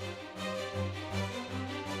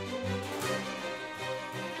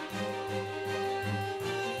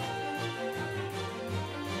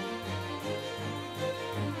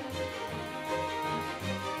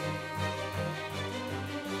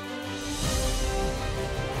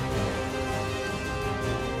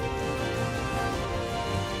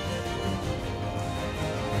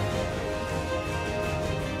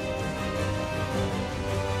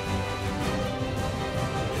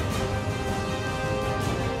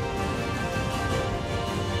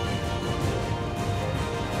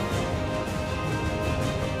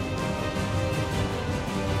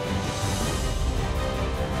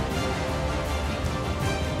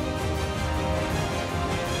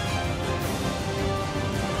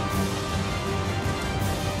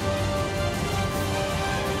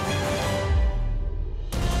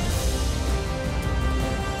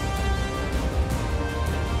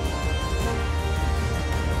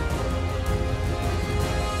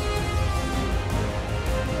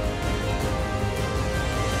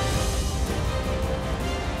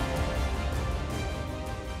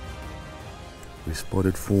 We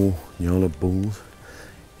spotted 4 Nyala bulls.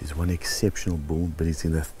 There's one exceptional bull, but he's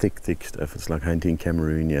in the thick stuff. It's like hunting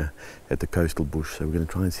Cameroon here at the coastal bush. So we're going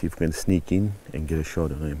to try and see if we can sneak in and get a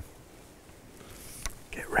shot on him.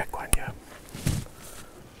 Get rack one, yeah.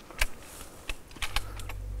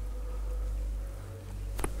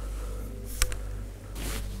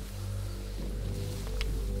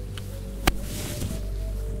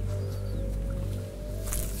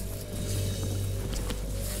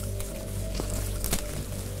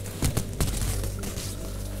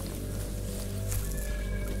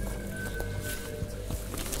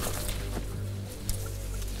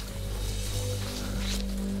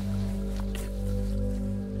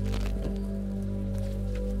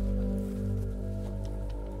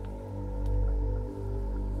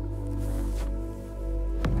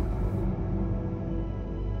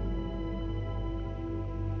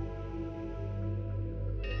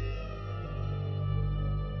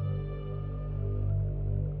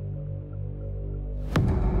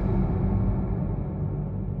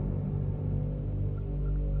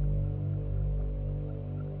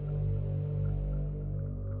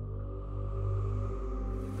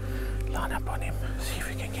 Line up on him, see if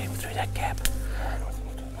we can get him through that gap.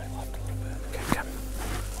 Okay, come.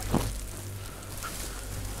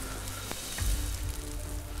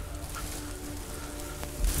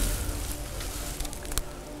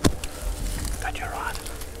 Got you right.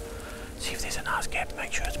 See if there's a nice gap,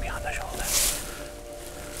 make sure it's behind the shoulder.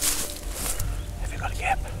 Have you got a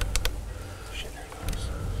gap? Shit, there it goes.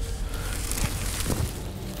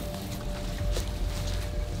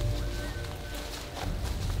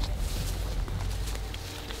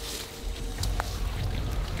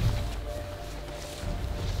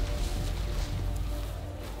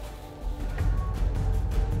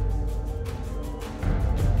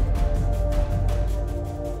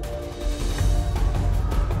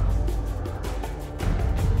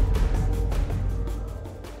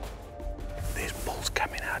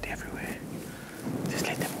 Coming out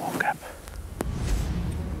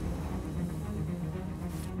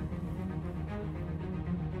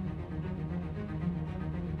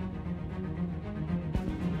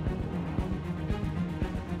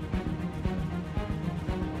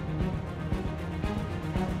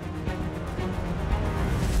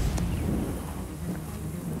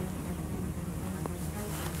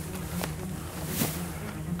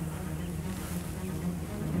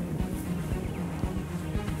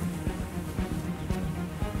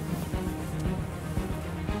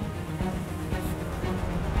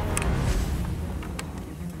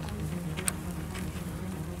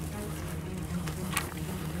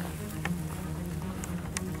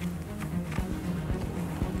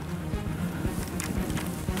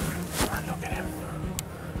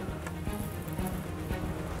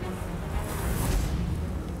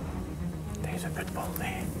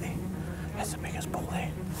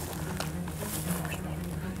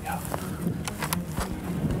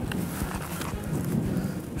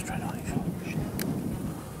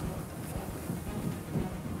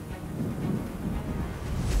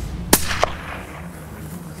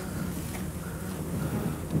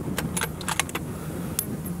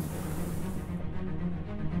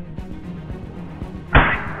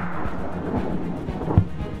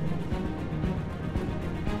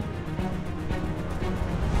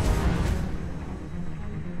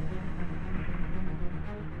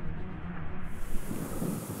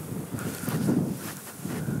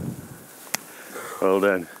Well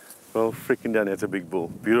done. Well freaking done. That's a big bull.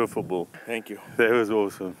 Beautiful bull. Thank you. That was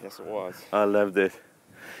awesome. Yes, it was. I love that.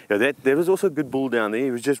 Yeah, there was also a good bull down there.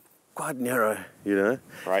 He was just quite narrow, you know.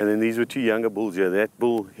 Right. And then these were two younger bulls. Yeah, that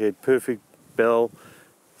bull had perfect bell,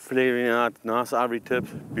 flaring out, nice ivory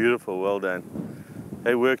tips. Beautiful. Well done.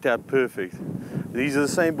 They worked out perfect. These are the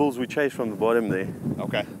same bulls we chased from the bottom there.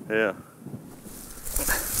 Okay. Yeah.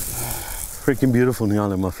 Freaking beautiful,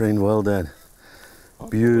 Nyala, my friend. Well done.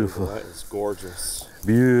 Beautiful. That is gorgeous.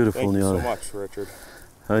 Beautiful, Thank you Nyala. so much, Richard.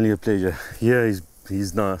 Only a pleasure. Yeah,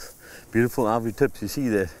 he's nice. Beautiful ivory tips. You see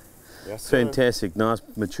that? Yes, sir. Fantastic. Nice,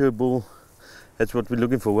 mature bull. That's what we're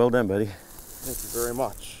looking for. Well done, buddy. Thank you very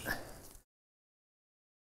much.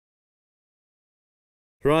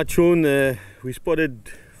 Right, Shawn, we spotted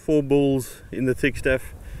 4 bulls in the thick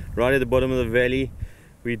stuff right at the bottom of the valley.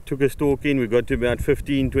 We took a stalk in, we got to about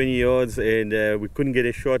 15-20 yards and we couldn't get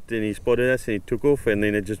a shot, and he spotted us and he took off, and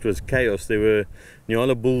then it just was chaos. There were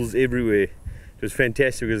Nyala bulls everywhere. It was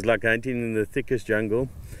fantastic. It was like hunting in the thickest jungle.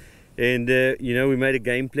 And you know, we made a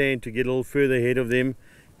game plan to get a little further ahead of them.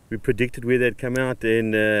 We predicted where they'd come out,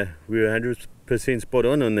 and we were 100% spot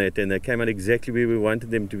on that, and they came out exactly where we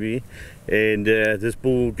wanted them to be. And this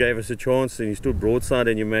bull gave us a chance, and he stood broadside,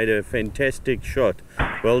 and you made a fantastic shot.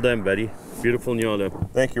 Well done, buddy. Beautiful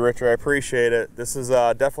Nyala. Thank you, Richard. I appreciate it. This is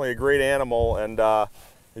definitely a great animal, and as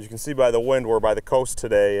you can see by the wind, we're by the coast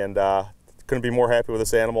today, and couldn't be more happy with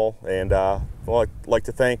this animal. And well, I'd like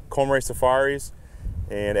to thank Comre Safaris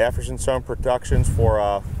and African Sun Productions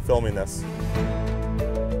for filming this.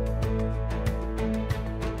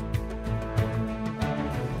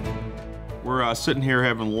 We're sitting here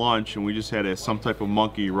having lunch, and we just had some type of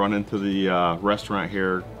monkey run into the restaurant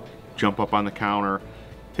here, jump up on the counter,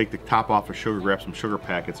 take the top off of sugar, grab some sugar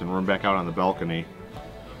packets, and run back out on the balcony.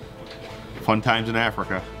 Fun times in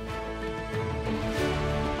Africa.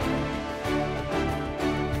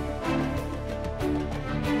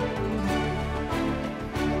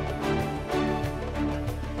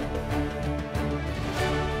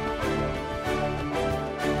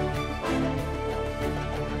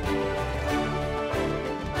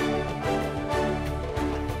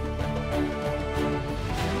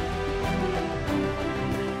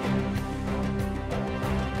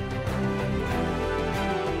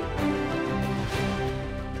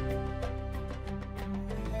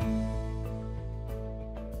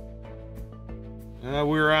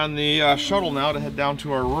 We're on the shuttle now to head down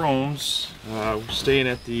to our rooms. We're staying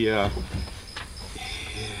at the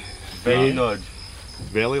Valley Lodge.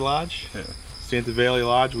 Valley Lodge? Yeah. Staying at the Valley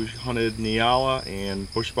Lodge. We hunted Nyala and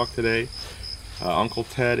bushbuck today. Uncle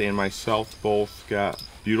Ted and myself both got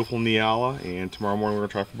beautiful Nyala, and tomorrow morning we're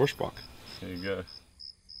going to try for bushbuck. There you go.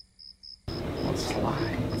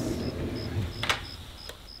 Slides.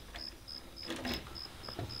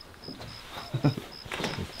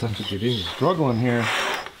 Tough to get in. Struggling here.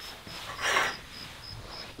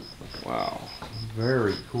 Wow,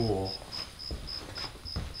 very cool.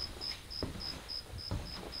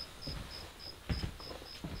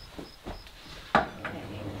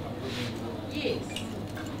 Yes.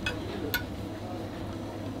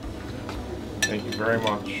 Thank you very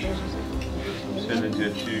much. Sending you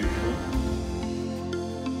to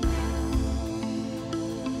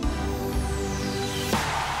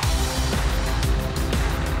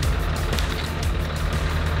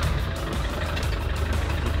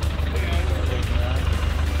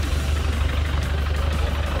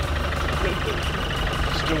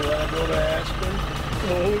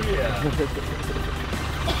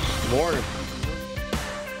Morning.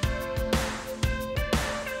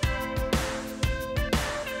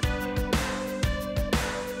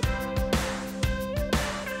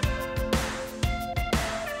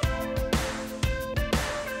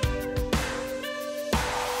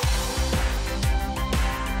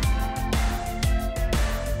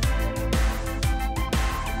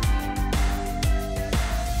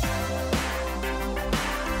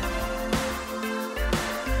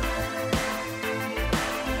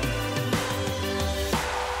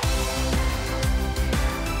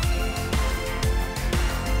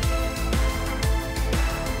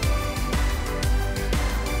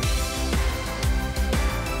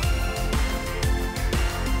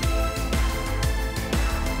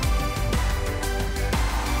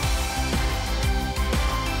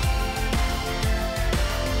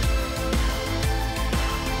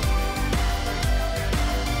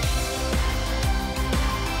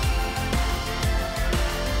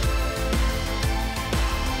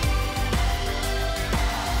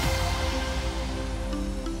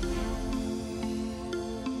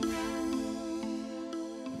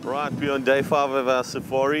 Right, we're on day 5 of our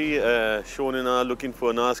safari. Shawn and I are looking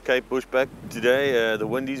for a nice Cape bushback today. The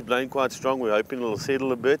wind is blowing quite strong. We're hoping it'll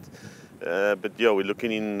settle a bit. But yeah, we're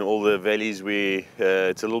looking in all the valleys where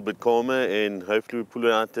it's a little bit calmer, and hopefully we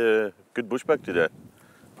pull out a good bushback today.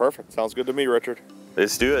 Perfect. Sounds good to me, Richard.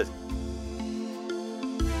 Let's do it.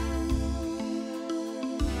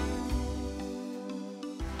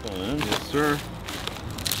 Yes, sir.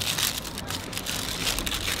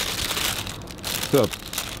 So,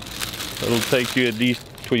 it'll take you at least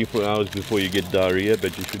 24 hours before you get diarrhea,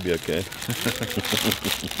 but you should be okay.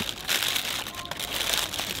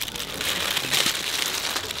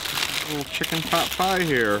 Little chicken pot pie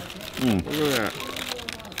here. Look at that.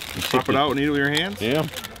 You pop it out and eat it with your hands? Yeah.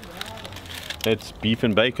 That's beef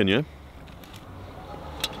and bacon, yeah?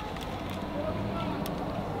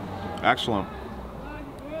 Excellent.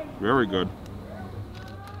 Very good.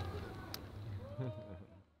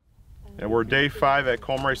 And we're day 5 at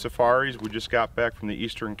Comre Safaris. We just got back from the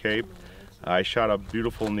Eastern Cape. I shot a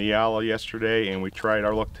beautiful Nyala yesterday, and we tried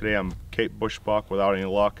our luck today on Cape Bushbuck without any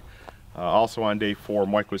luck. Also on day 4,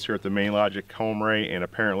 Mike was here at the main lodge at Comre, and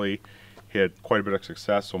apparently he had quite a bit of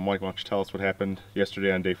success. So Mike, why don't you tell us what happened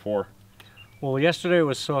yesterday on day 4? Well, yesterday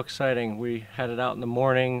was so exciting. We headed out in the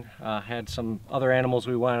morning, had some other animals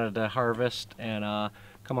we wanted to harvest, and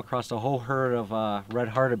come across a whole herd of red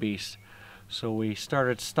hartebeest. So we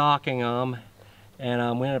started stalking them,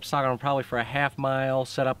 and we ended up stalking them probably for a half mile,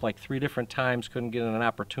 set up like 3 different times, couldn't get an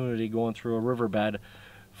opportunity going through a riverbed.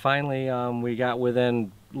 Finally, we got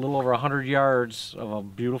within a little over 100 yards of a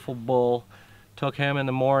beautiful bull, took him in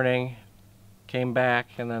the morning, came back,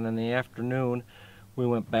 and then in the afternoon we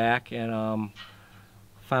went back and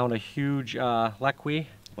found a huge lechwe,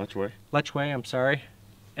 I'm sorry,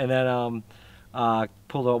 and then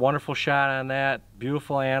pulled a wonderful shot on that.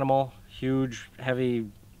 Beautiful animal, huge, heavy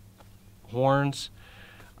horns,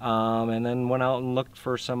 and then went out and looked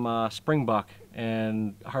for some springbuck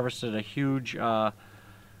and harvested a huge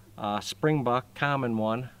springbuck, common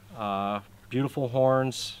one. Beautiful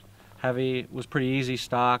horns, heavy. It was pretty easy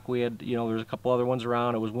stock. We had, you know, there's a couple other ones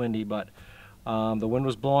around. It was windy, but the wind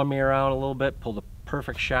was blowing me around a little bit. Pulled a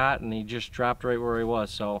perfect shot, and he just dropped right where he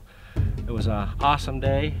was. So it was an awesome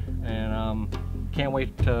day, and can't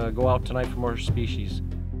wait to go out tonight for more species.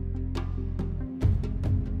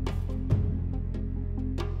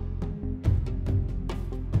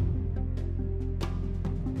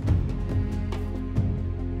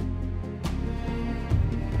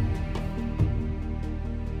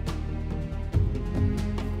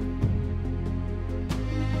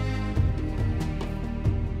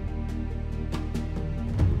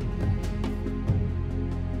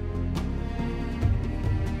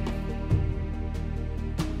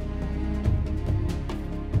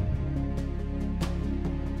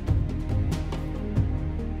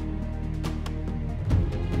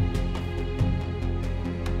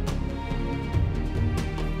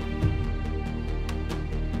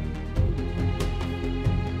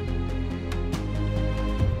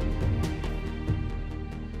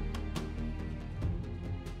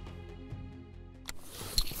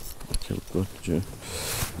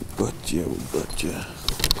 Gotcha.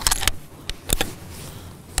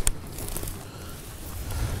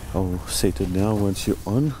 I'll set it now once you're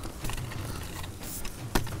on.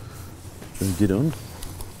 Gonna get on.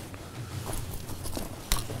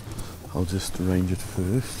 I'll just arrange it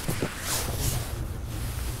first.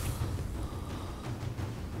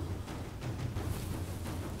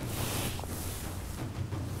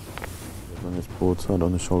 On this broadside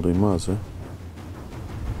on the shoulder in Mars, eh?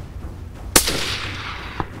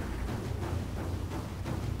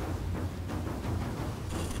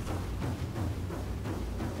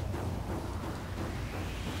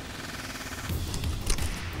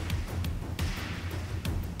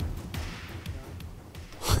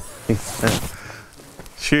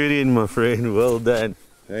 Shoot in, my friend. Well done.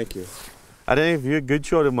 Thank you. I don't know if you're a good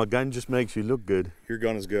shot, or my gun just makes you look good. Your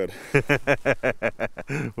gun is good.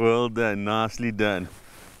 Well done. Nicely done.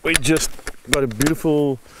 We just got a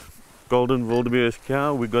beautiful golden Wildebeest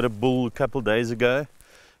cow. We got a bull a couple days ago,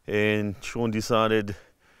 and Shawn decided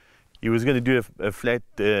he was going to do a flat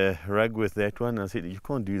rug with that one. I said, you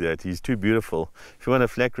can't do that. He's too beautiful. If you want a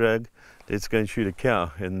flat rug, let's go and shoot a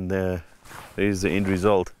cow. And there's the end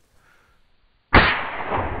result.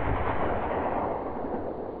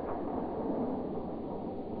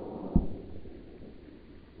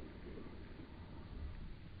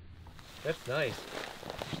 That's nice.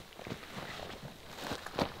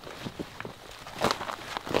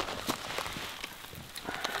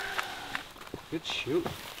 Good shoot.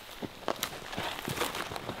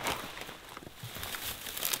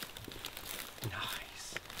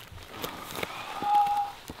 Nice.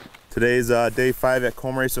 Today's day 5 at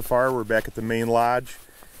Comre Safaris. We're back at the main lodge,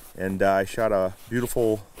 and I shot a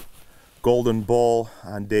beautiful golden bull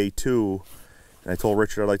on day 2. And I told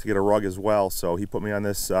Richard I'd like to get a rug as well, so he put me on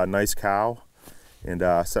this nice cow and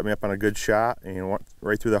set me up on a good shot and went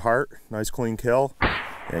right through the heart. Nice clean kill,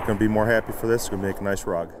 and I couldn't be more happy for this. It's gonna make a nice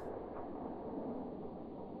rug.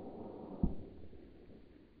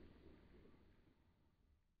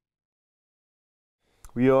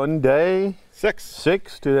 We are on day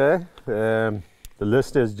 6 today. The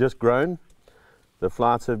list has just grown. The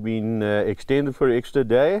flights have been extended for an extra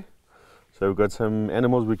day. So we've got some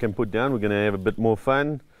animals we can put down. We're going to have a bit more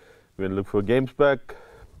fun. We're going to look for Gemsbuck,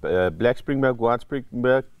 black Springbuck, white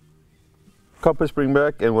Springbuck, copper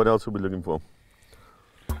Springbuck, and what else are we looking for?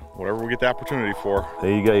 Whatever we get the opportunity for.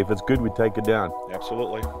 There you go. If it's good, we take it down.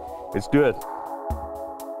 Absolutely. Let's do it.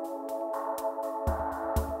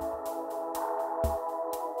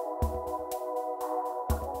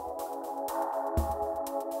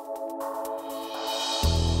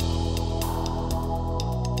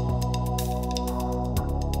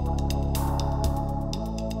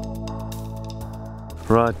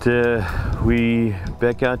 Right, we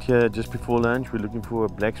back out here just before lunch. We're looking for a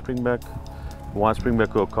black Springbuck, white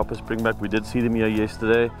Springbuck, or a copper Springbuck. We did see them here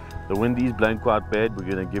yesterday. The wind is blowing quite bad.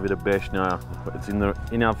 We're going to give it a bash now. It's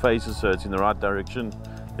in our faces, so it's in the right direction.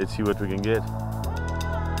 Let's see what we can get.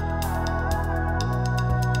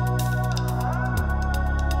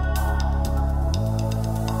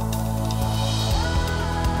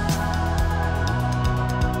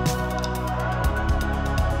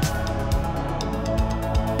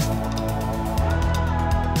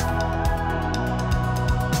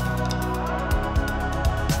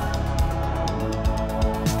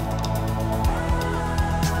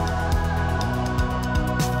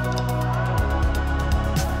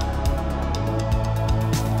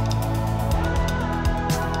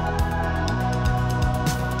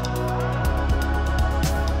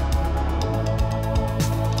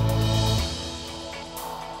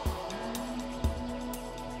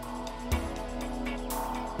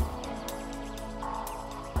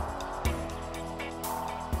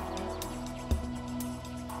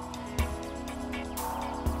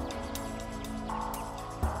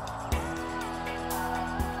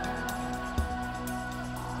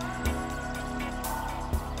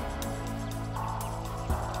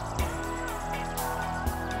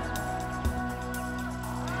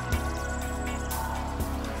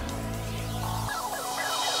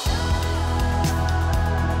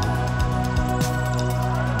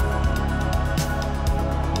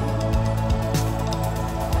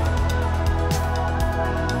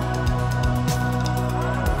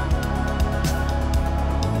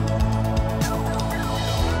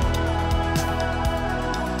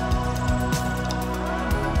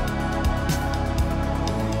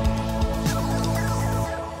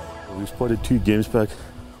 We spotted 2 Gemsbuck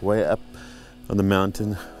way up on the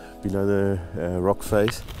mountain below the rock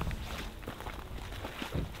face.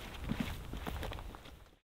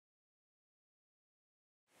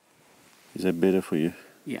 Is that better for you?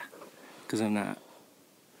 Yeah, because I'm not.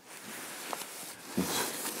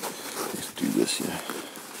 Let's do this here.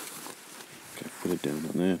 Okay, put it down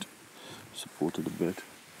on that. Support it a bit.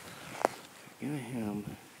 Give him.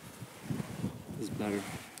 Is better.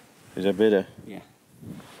 Is that better? Yeah.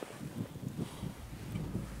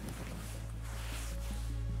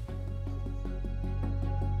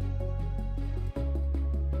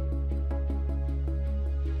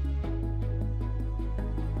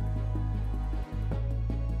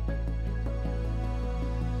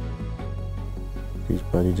 His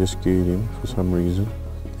buddy just scared him for some reason.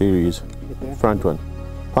 There he is. Front one.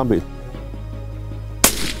 Pump it.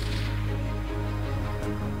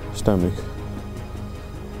 Stomach.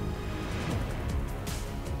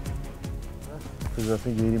 Because I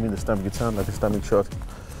think you hit him in the stomach. It sounded like a stomach shot.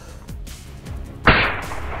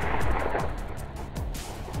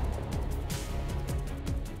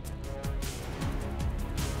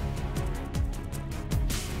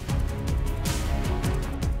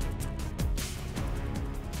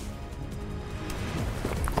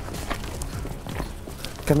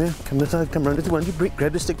 Come here, come this side, come round this one. You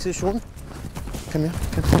grab the sticks here, Shawn. Come here,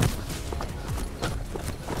 come.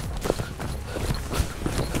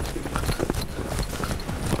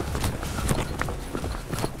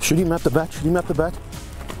 Shoot him at the back, shoot him at the back.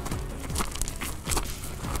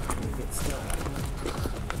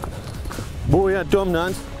 Boy, ja,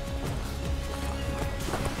 dominant.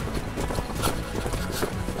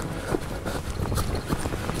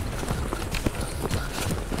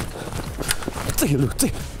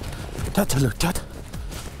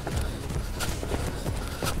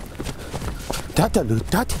 Look,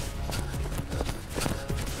 that.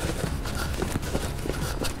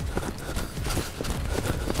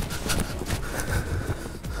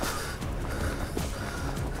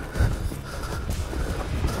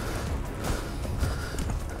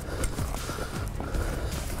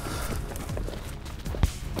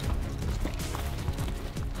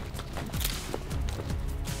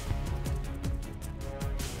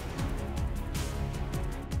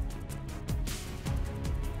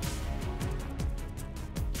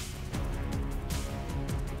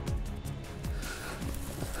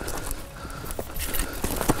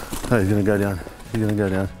 Oh, he's gonna go down. He's gonna go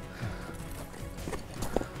down.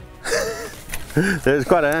 There's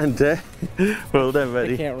quite a hand, eh? Well done,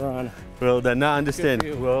 buddy. I can't run. Well done. No, I understand.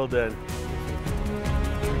 Well done.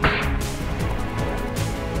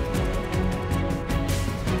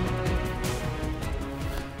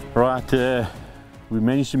 Right, we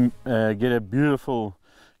managed to get a beautiful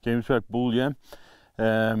Gemsbuck bull here.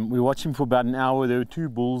 We watched him for about an hour. There were two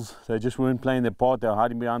bulls. They just weren't playing their part. They were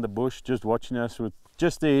hiding behind the bush, just watching us with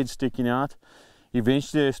just their heads sticking out.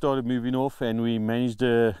 Eventually they started moving off and we managed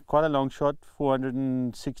quite a long shot,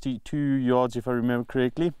 462 yards if I remember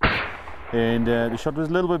correctly. And the shot was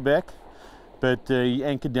a little bit back, but he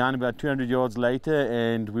anchored down about 200 yards later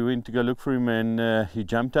and we went to go look for him and he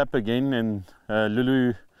jumped up again and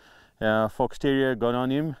Lulu, fox terrier, got on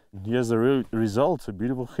him. Here's the result, a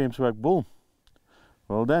beautiful Gemsbuck bull.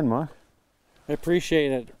 Well done, Mark. I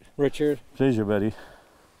appreciate it, Richard. Pleasure, buddy. It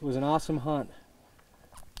was an awesome hunt.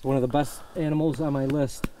 One of the best animals on my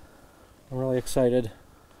list. I'm really excited.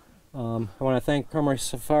 I want to thank Comre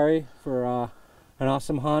Safaris for an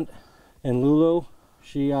awesome hunt, and Lulu,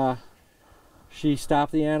 she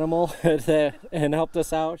stopped the animal and helped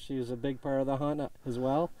us out. She was a big part of the hunt as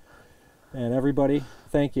well. And everybody,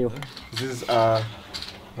 thank you. This is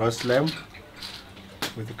roast lamb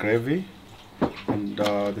with gravy, and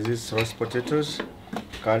this is roast potatoes,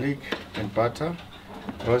 garlic and butter,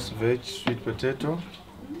 roast veg, sweet potato,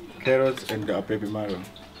 carrots and baby marrow.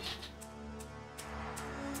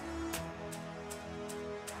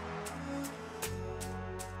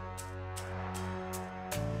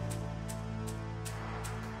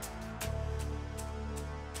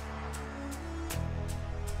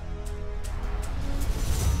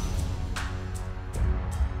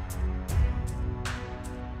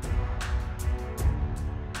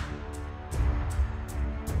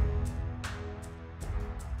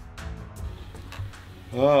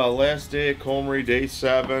 Last day at Comre, day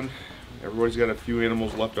 7. Everybody's got a few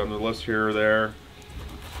animals left on the list here or there.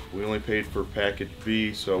 We only paid for package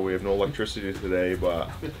B, so we have no electricity today, but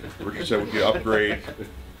Richard said we could upgrade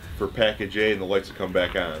for package A and the lights will come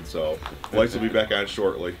back on, so the lights will be back on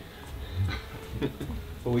shortly.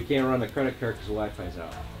 But we can't run the credit card because the Wi-Fi's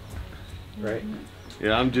out, right?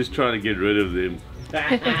 Yeah, I'm just trying to get rid of them.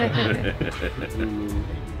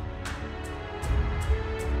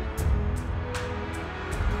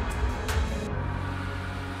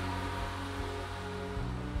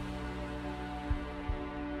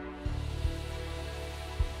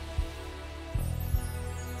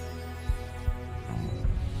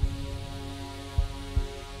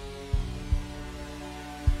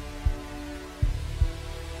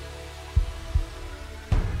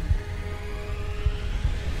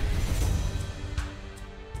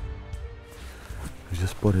 We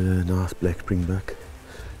just spotted a nice black springbuck.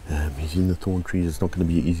 He's in the thorn trees. It's not going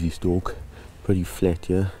to be an easy stalk. Pretty flat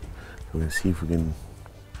here. We're going to see if we can,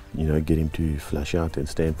 get him to flush out and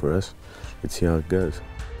stand for us. Let's see how it goes.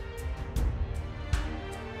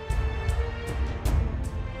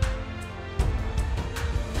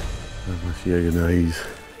 I see he's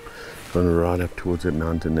going to ride up towards that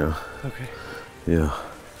mountain now. Okay. Yeah.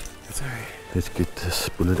 That's alright. Let's get this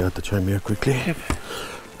bullet out the chamber quickly. Yep.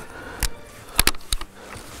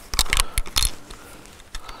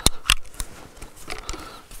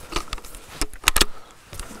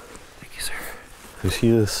 You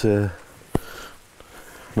see this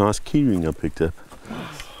nice keyring I picked up?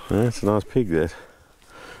 That's a nice pig, that.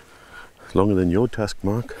 It's longer than your tusk,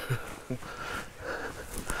 Mark.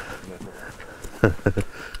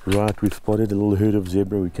 Right, we've spotted a little herd of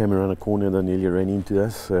zebra. We came around a corner, they nearly ran into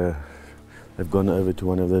us. They've gone over to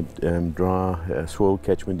one of the dry soil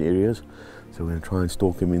catchment areas. So we're going to try and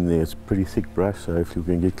stalk them in there. It's pretty thick brush, so hopefully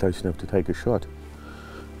we can get close enough to take a shot.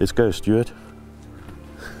 Let's go, Stuart.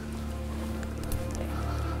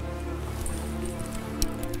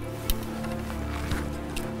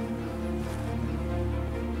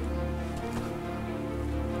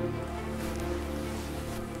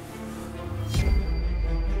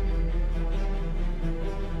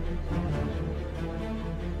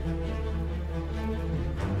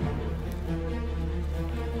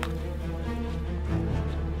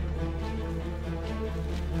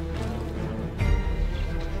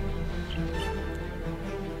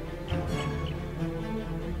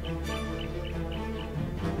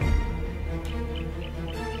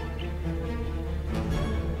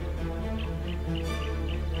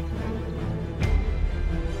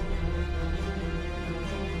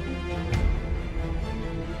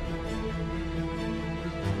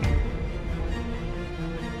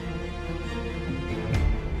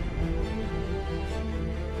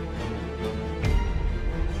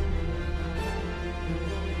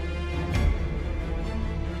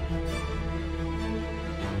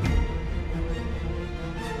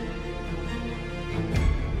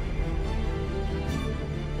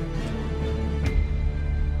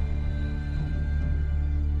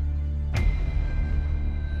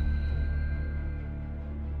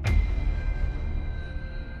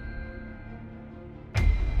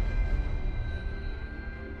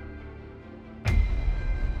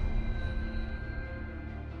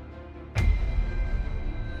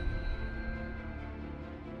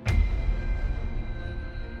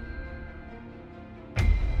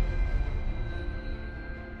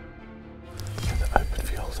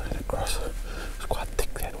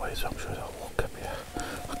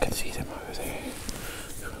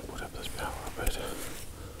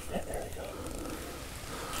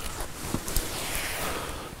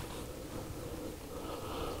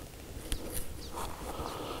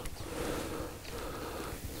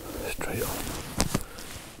 trail.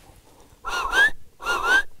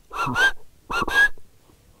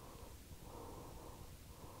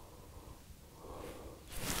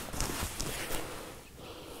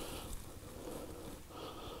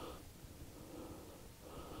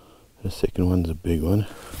 The second one's a big one.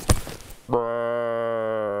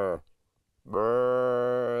 Brr,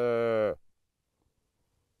 brr,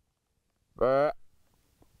 brr.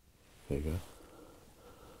 There you go.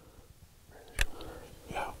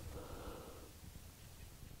 Yeah.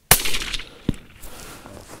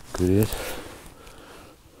 Good is.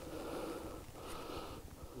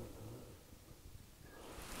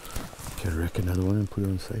 Okay, wreck another one and put it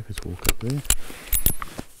on safe. Let's walk up there.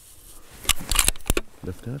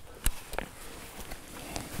 Lift up.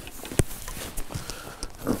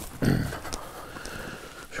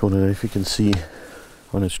 Shawn, I don't know if you can see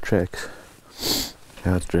on its tracks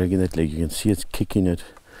how it's dragging that leg. You can see it's kicking it.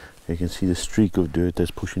 You can see the streak of dirt that's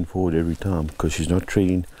pushing forward every time because she's not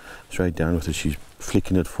treading straight down with it, she's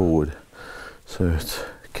flicking it forward. So it's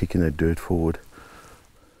kicking that dirt forward.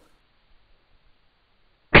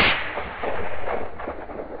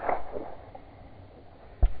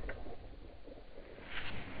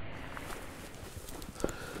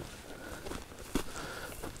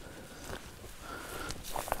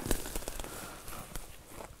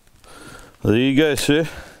 Well, there you go, sir.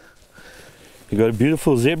 You got a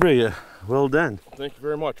beautiful zebra here. Well done. Thank you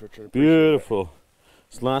very much, Richard. Beautiful.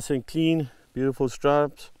 It's nice and clean. Beautiful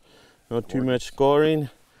stripes. Not too much scoring.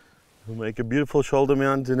 We'll make a beautiful shoulder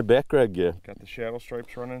mount in the back rug here. Got the shadow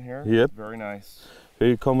stripes running here. Yep. Very nice.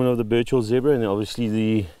 Very common of the Burchell zebra, and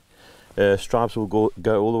obviously the stripes will go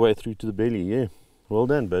all the way through to the belly. Yeah. Well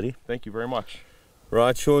done, buddy. Thank you very much.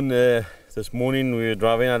 Right, Shawn. This morning we were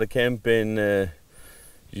driving out of camp and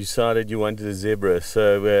you decided you wanted a zebra,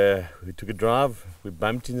 so we took a drive. We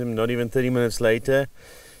bumped into them not even 30 minutes later,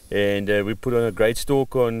 and we put on a great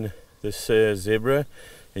stalk on this zebra,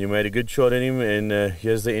 and you made a good shot at him, and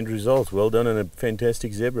here's the end result. Well done on a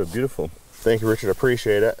fantastic zebra. Beautiful. Thank you, Richard.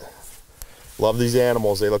 Appreciate it. Love these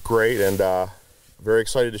animals. They look great, and very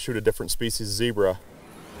excited to shoot a different species of zebra.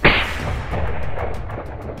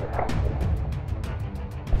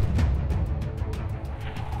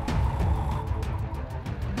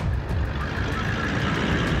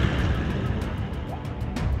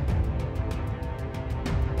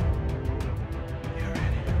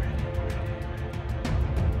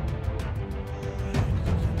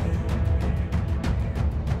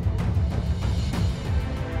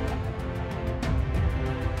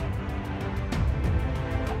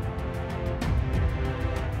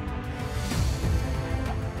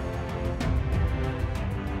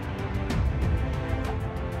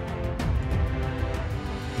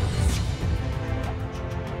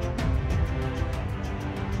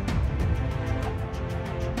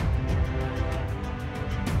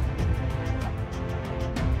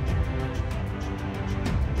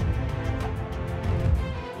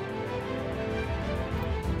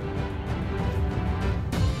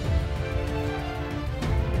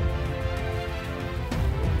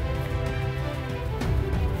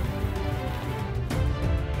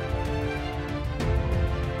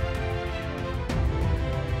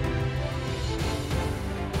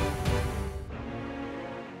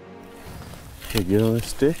 Okay, get on the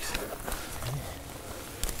sticks.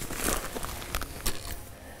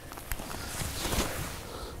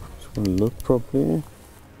 Just want to look properly.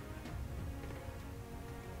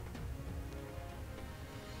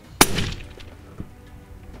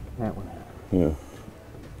 That one. Yeah.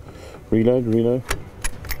 Reload, reload.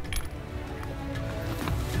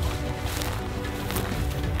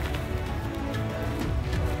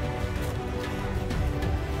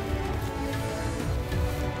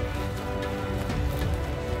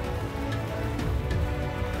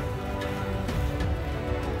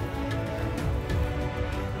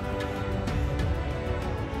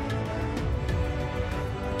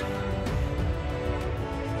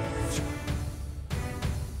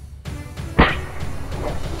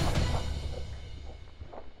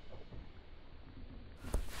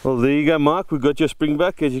 Well, there you go, Mark. We've got your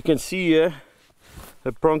springbuck. As you can see here,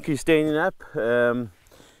 the pronk is standing up.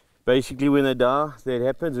 Basically, when they die, that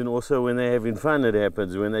happens, and also when they're having fun, it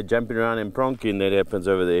happens. When they're jumping around and pronking, that happens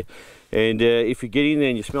over there. And if you get in there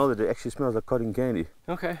and you smell it, it actually smells like cotton candy.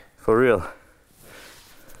 Okay. For real.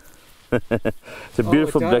 It's a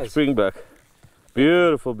beautiful black springbuck.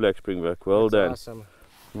 Beautiful black springbuck. Well done. Awesome.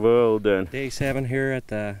 Well done. Day 7 here at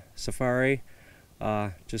the safari.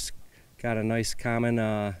 Just got a nice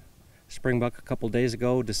common springbuck a couple days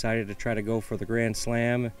ago. Decided to try to go for the Grand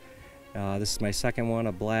Slam. This is my second one,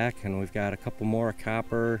 a black, and we've got a couple more, a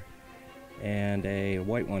copper and a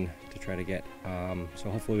white one to try to get. So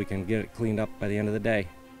hopefully we can get it cleaned up by the end of the day.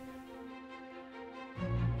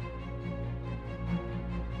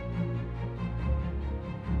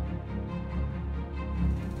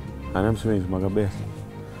 I'm swings my best.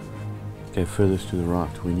 Okay, furthest to the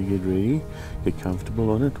right. When you get ready, get comfortable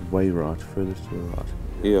on it, way right, furthest to the right.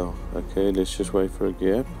 Yeah, okay, let's just wait for a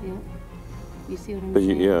gap. Yeah. You see what I'm But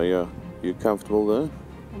saying? yeah. You're comfortable there?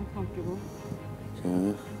 I'm comfortable.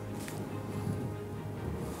 Okay.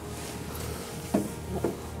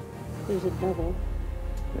 There's a double.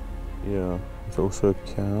 Yeah, it's also a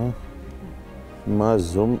cow. Maar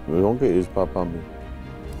zonke is papambi.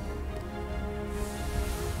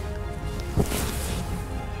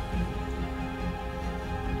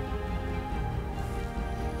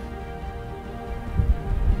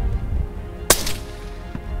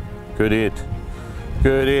 Good hit.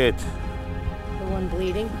 Good hit. The one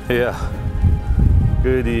bleeding? Yeah.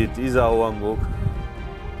 Good hit. Is our one walk.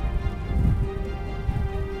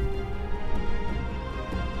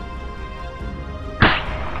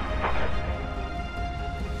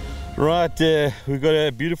 Right, we've got a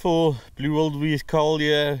beautiful blue wildebeest Cull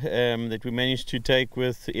here that we managed to take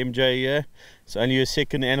with MJ here. It's only her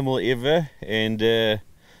second animal ever, and her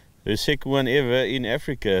second one ever in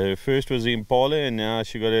Africa. Her first was the Impala, and now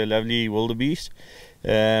she got a lovely wildebeest.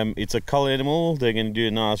 It's a cull animal. They're going to do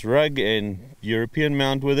a nice rug and European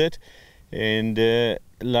mount with it. And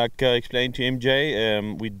like I explained to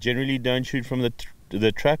MJ, we generally don't shoot from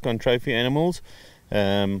the truck on trophy animals.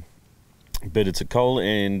 But it's a cull,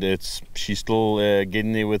 and she's still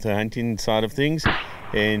getting there with the hunting side of things,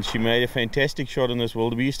 and she made a fantastic shot on this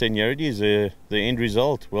wildebeest, and here it is, the end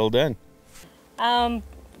result. Well done.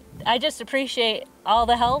 I just appreciate all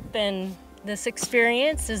the help, and this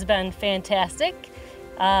experience has been fantastic.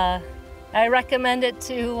 I recommend it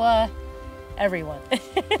to everyone.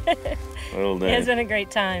 Well done. It's been a great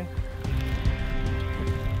time.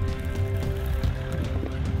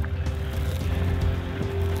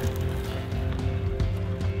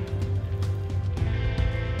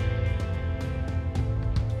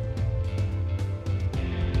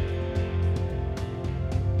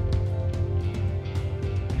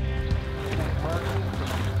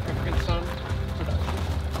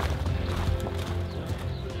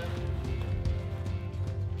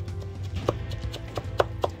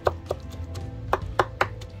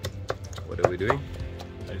 What are we doing?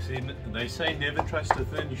 They say never trust a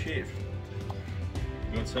thin chef.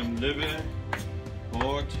 We've got some liver,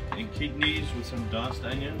 heart and kidneys with some diced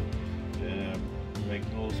onion. Make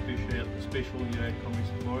a little special here at Comre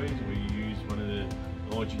Safaris. We use one of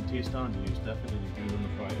the large intestines and you stuff it and you do it on the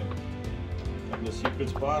fryer. A couple of secret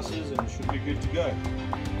spices and it should be good to go.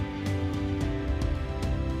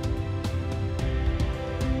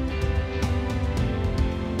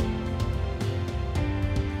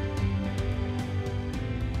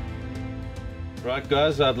 Right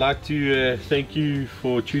guys, I'd like to thank you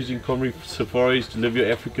for choosing Comre Safaris to live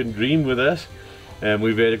your African dream with us.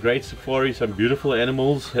 We've had a great safari, some beautiful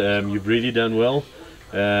animals. You've really done well.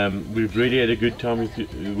 We've really had a good time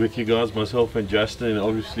with you guys, myself and Justin, and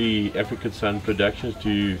obviously African Sun Productions,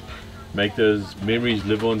 to make those memories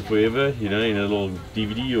live on forever, you know, in a little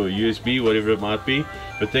DVD or USB, whatever it might be.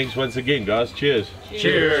 But thanks once again guys, cheers.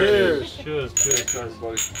 Cheers. Cheers, cheers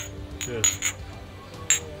guys. Cheers.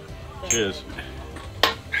 Cheers.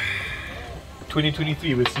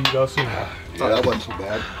 2023, we'll see you guys soon. Yeah, that wasn't so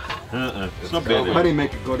bad. It's not bad. Might even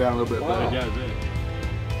make it go down a little bit better. Yeah,